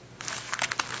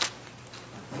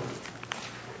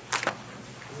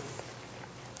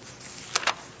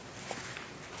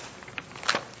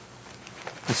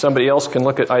 And somebody else can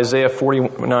look at Isaiah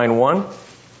 49:1.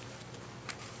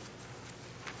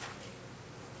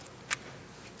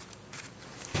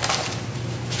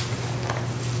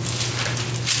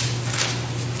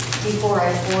 Before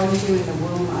I formed you in the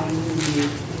womb, I knew you.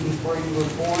 And before you were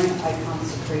born, I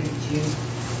consecrated you.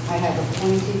 I have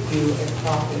appointed you a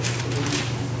prophet to the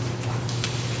nations.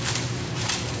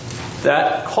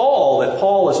 That call that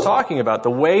Paul is talking about, the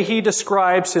way he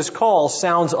describes his call,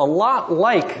 sounds a lot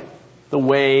like the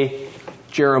way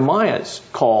Jeremiah's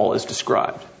call is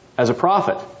described as a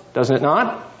prophet, doesn't it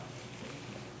not?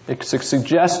 It's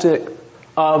suggestive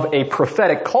of a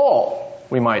prophetic call,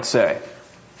 we might say.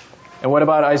 And what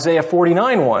about Isaiah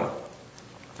 49:1?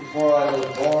 Before I was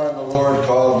born, the Lord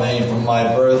called me. From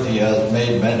my birth, he has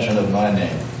made mention of my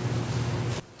name.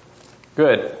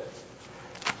 Good.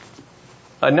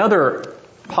 Another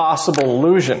possible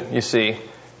allusion, you see,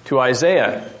 to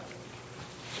Isaiah.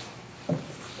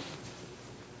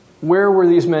 Where were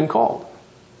these men called?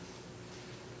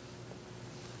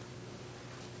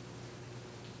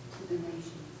 To the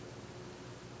nations.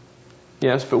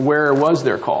 Yes, but where was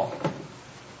their call?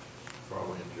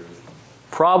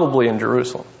 Probably in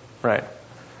Jerusalem, right.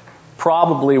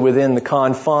 Probably within the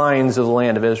confines of the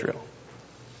land of Israel.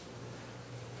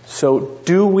 So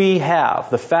do we have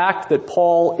the fact that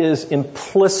Paul is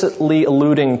implicitly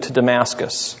alluding to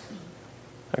Damascus?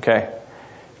 Okay.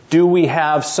 Do we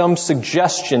have some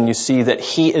suggestion, you see, that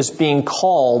he is being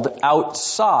called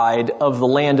outside of the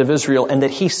land of Israel and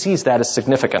that he sees that as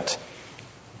significant?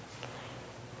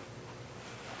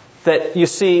 That, you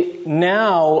see,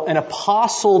 now an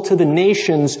apostle to the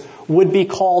nations would be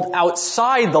called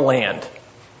outside the land.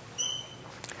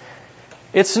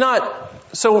 It's not,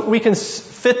 so we can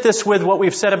fit this with what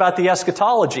we've said about the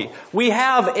eschatology. We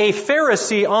have a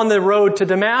Pharisee on the road to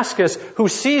Damascus who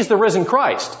sees the risen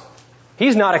Christ.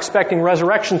 He's not expecting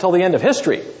resurrection till the end of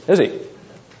history, is he?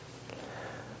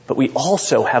 But we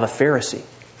also have a Pharisee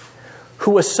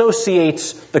who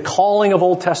associates the calling of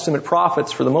Old Testament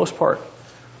prophets, for the most part,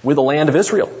 with the land of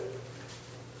Israel.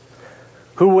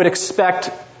 Who would expect,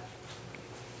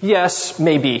 yes,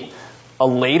 maybe a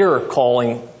later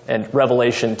calling and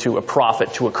revelation to a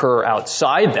prophet to occur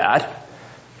outside that,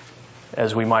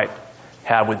 as we might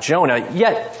have with Jonah,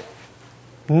 yet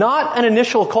not an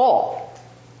initial call.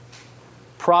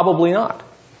 Probably not.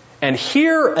 And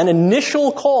here an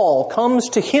initial call comes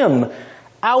to him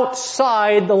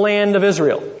outside the land of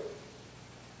Israel.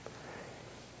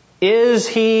 Is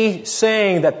he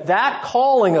saying that that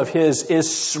calling of his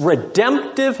is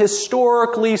redemptive,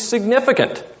 historically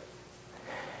significant?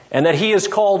 And that he is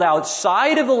called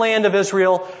outside of the land of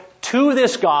Israel to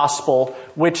this gospel,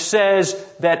 which says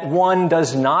that one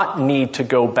does not need to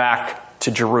go back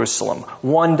to Jerusalem.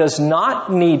 One does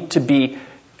not need to be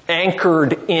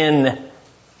anchored in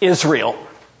Israel.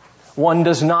 One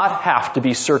does not have to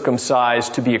be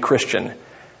circumcised to be a Christian.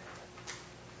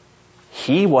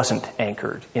 He wasn't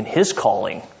anchored in his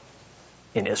calling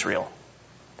in Israel.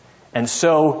 And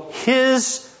so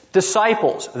his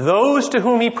disciples, those to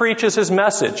whom he preaches his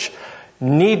message,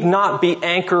 need not be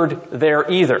anchored there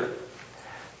either.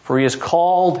 For he is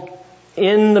called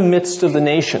in the midst of the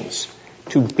nations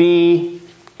to be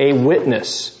a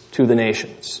witness to the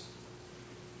nations.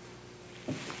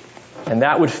 And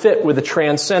that would fit with the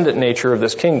transcendent nature of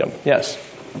this kingdom. Yes?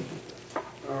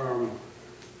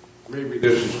 Maybe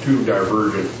this is too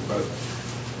divergent, but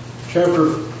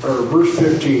verse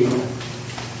 15,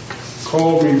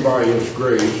 called me by his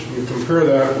grace. You compare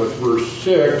that with verse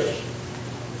 6,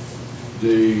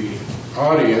 the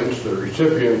audience, the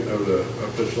recipient of the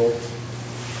epistle,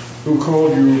 who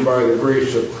called you by the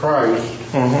grace of Christ.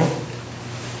 Mm-hmm.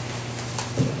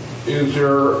 Is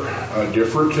there a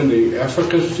difference in the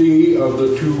efficacy of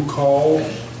the two calls?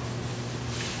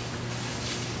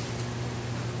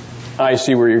 I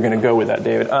see where you're going to go with that,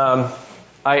 David. I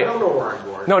don't know where I'm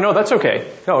going. No, that's okay.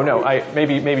 No.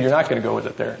 Maybe you're not going to go with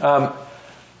it there.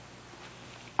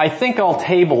 I think I'll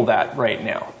table that right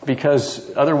now,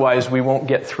 because otherwise we won't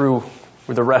get through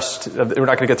the rest. We're not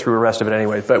going to get through the rest of it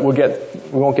anyway. But we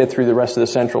won't get through the rest of the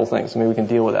central things. Maybe we can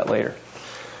deal with that later.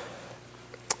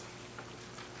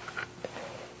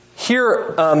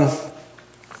 Here,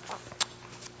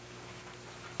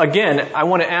 again, I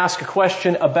want to ask a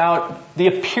question about the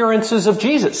appearances of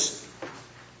Jesus.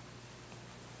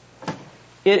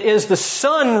 It is the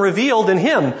Son revealed in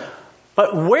him,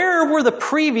 but where were the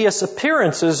previous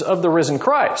appearances of the risen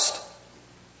Christ?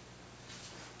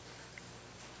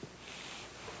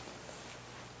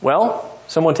 Well,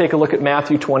 someone take a look at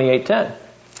Matthew 28:10.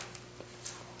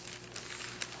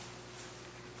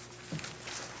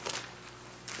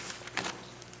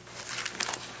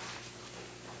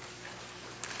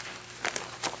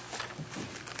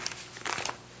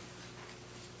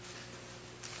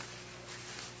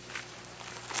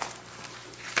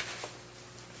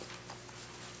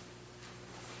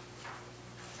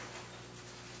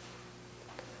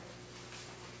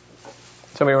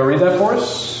 Somebody want to read that for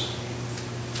us?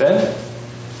 Ben?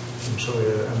 I'm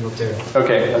sorry, I'm not there.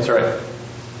 Okay, that's all right.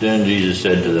 Then Jesus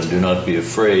said to them, "Do not be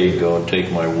afraid. Go and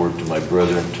take my word to my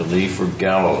brethren to leave for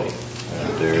Galilee,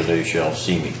 and there they shall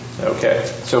see me." Okay,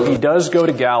 so he does go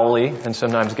to Galilee, and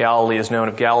sometimes Galilee is known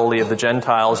as Galilee of the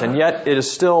Gentiles, and yet it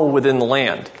is still within the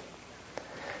land.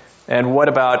 And what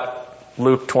about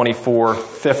Luke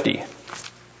 24:50?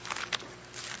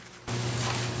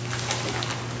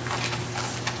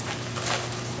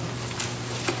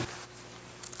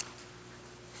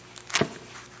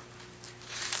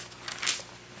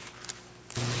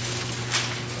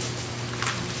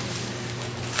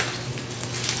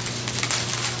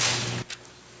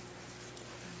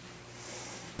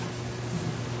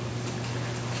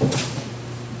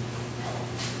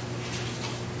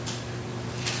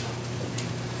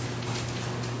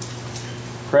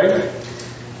 Craig?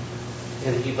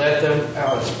 And he led them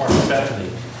out as far as Bethany,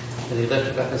 and he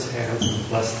lifted up his hands and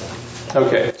blessed them.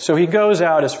 Okay, so he goes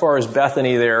out as far as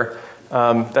Bethany there.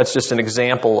 That's just an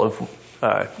example of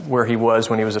where he was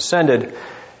when he was ascended.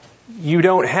 You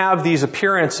don't have these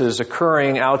appearances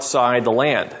occurring outside the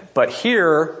land. But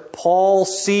here, Paul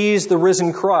sees the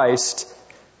risen Christ,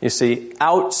 you see,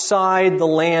 outside the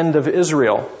land of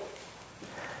Israel.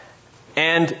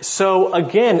 And so,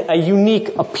 again, a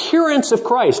unique appearance of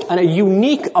Christ and a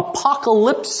unique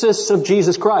apocalypsis of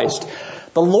Jesus Christ.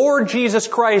 The Lord Jesus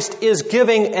Christ is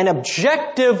giving an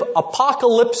objective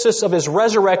apocalypsis of his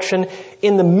resurrection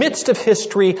in the midst of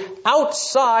history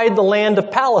outside the land of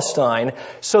Palestine,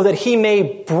 so that he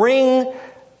may bring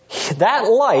that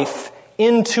life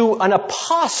into an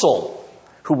apostle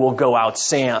who will go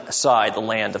outside the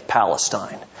land of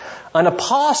Palestine. An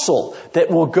apostle that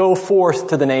will go forth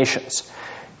to the nations.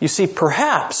 You see,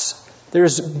 perhaps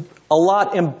there's a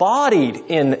lot embodied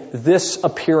in this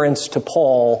appearance to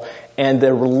Paul and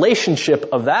the relationship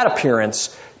of that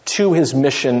appearance to his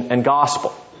mission and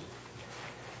gospel.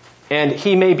 And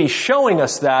he may be showing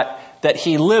us that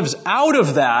he lives out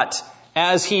of that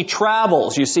as he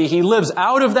travels. You see, he lives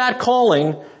out of that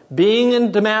calling, being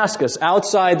in Damascus,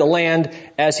 outside the land,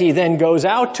 as he then goes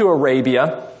out to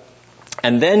Arabia,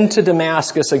 and then to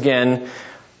Damascus again.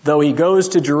 Though he goes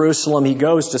to Jerusalem, he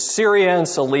goes to Syria and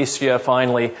Cilicia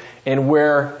finally, and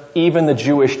where even the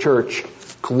Jewish church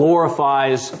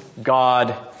glorifies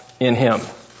God in him.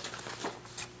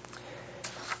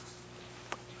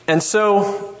 And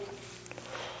so,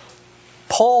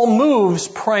 Paul moves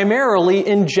primarily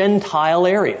in Gentile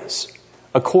areas,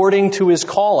 according to his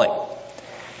calling.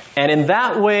 And in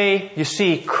that way, you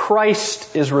see,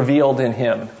 Christ is revealed in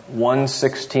him,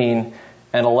 1:16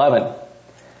 and 11.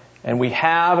 And we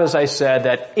have, as I said,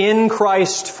 that in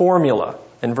Christ formula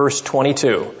in verse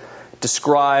 22,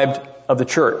 described of the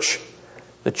church.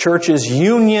 The church's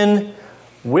union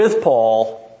with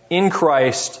Paul in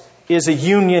Christ is a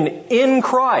union in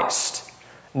Christ,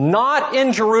 not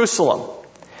in Jerusalem.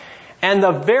 And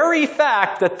the very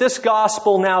fact that this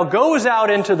gospel now goes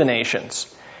out into the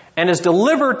nations and is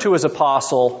delivered to his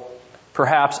apostle,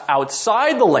 perhaps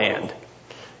outside the land,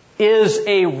 is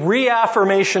a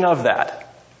reaffirmation of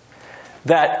that.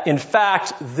 That, in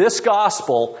fact, this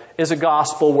gospel is a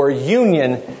gospel where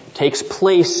union takes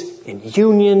place in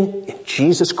union in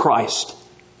Jesus Christ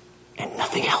and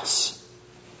nothing else.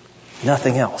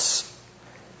 Nothing else.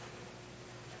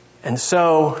 And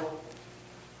so,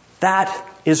 that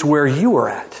is where you are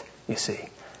at, you see.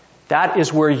 That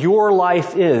is where your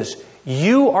life is.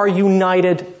 You are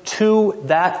united to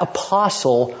that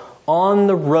apostle on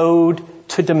the road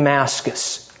to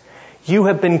Damascus. You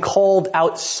have been called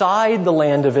outside the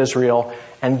land of Israel,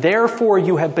 and therefore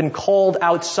you have been called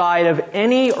outside of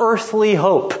any earthly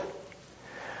hope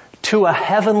to a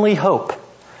heavenly hope.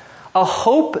 A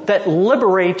hope that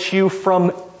liberates you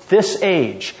from this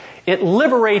age. It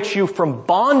liberates you from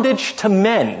bondage to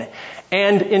men,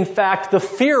 and in fact the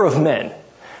fear of men,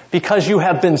 because you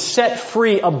have been set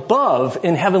free above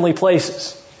in heavenly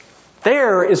places.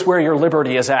 There is where your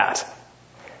liberty is at.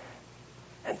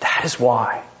 And that is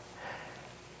why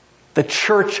the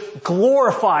church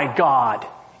glorified God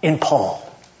in Paul.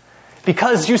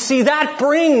 Because you see, that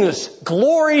brings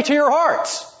glory to your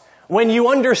hearts when you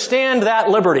understand that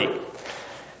liberty.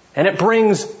 And it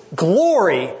brings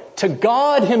glory to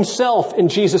God Himself in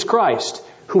Jesus Christ,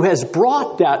 who has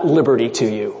brought that liberty to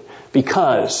you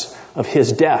because of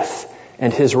His death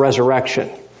and His resurrection.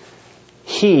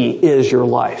 He is your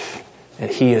life,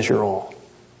 and He is your all.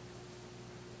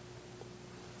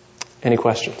 Any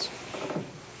questions?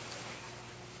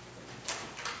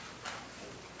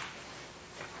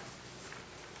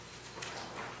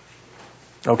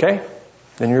 Okay,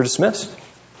 then you're dismissed.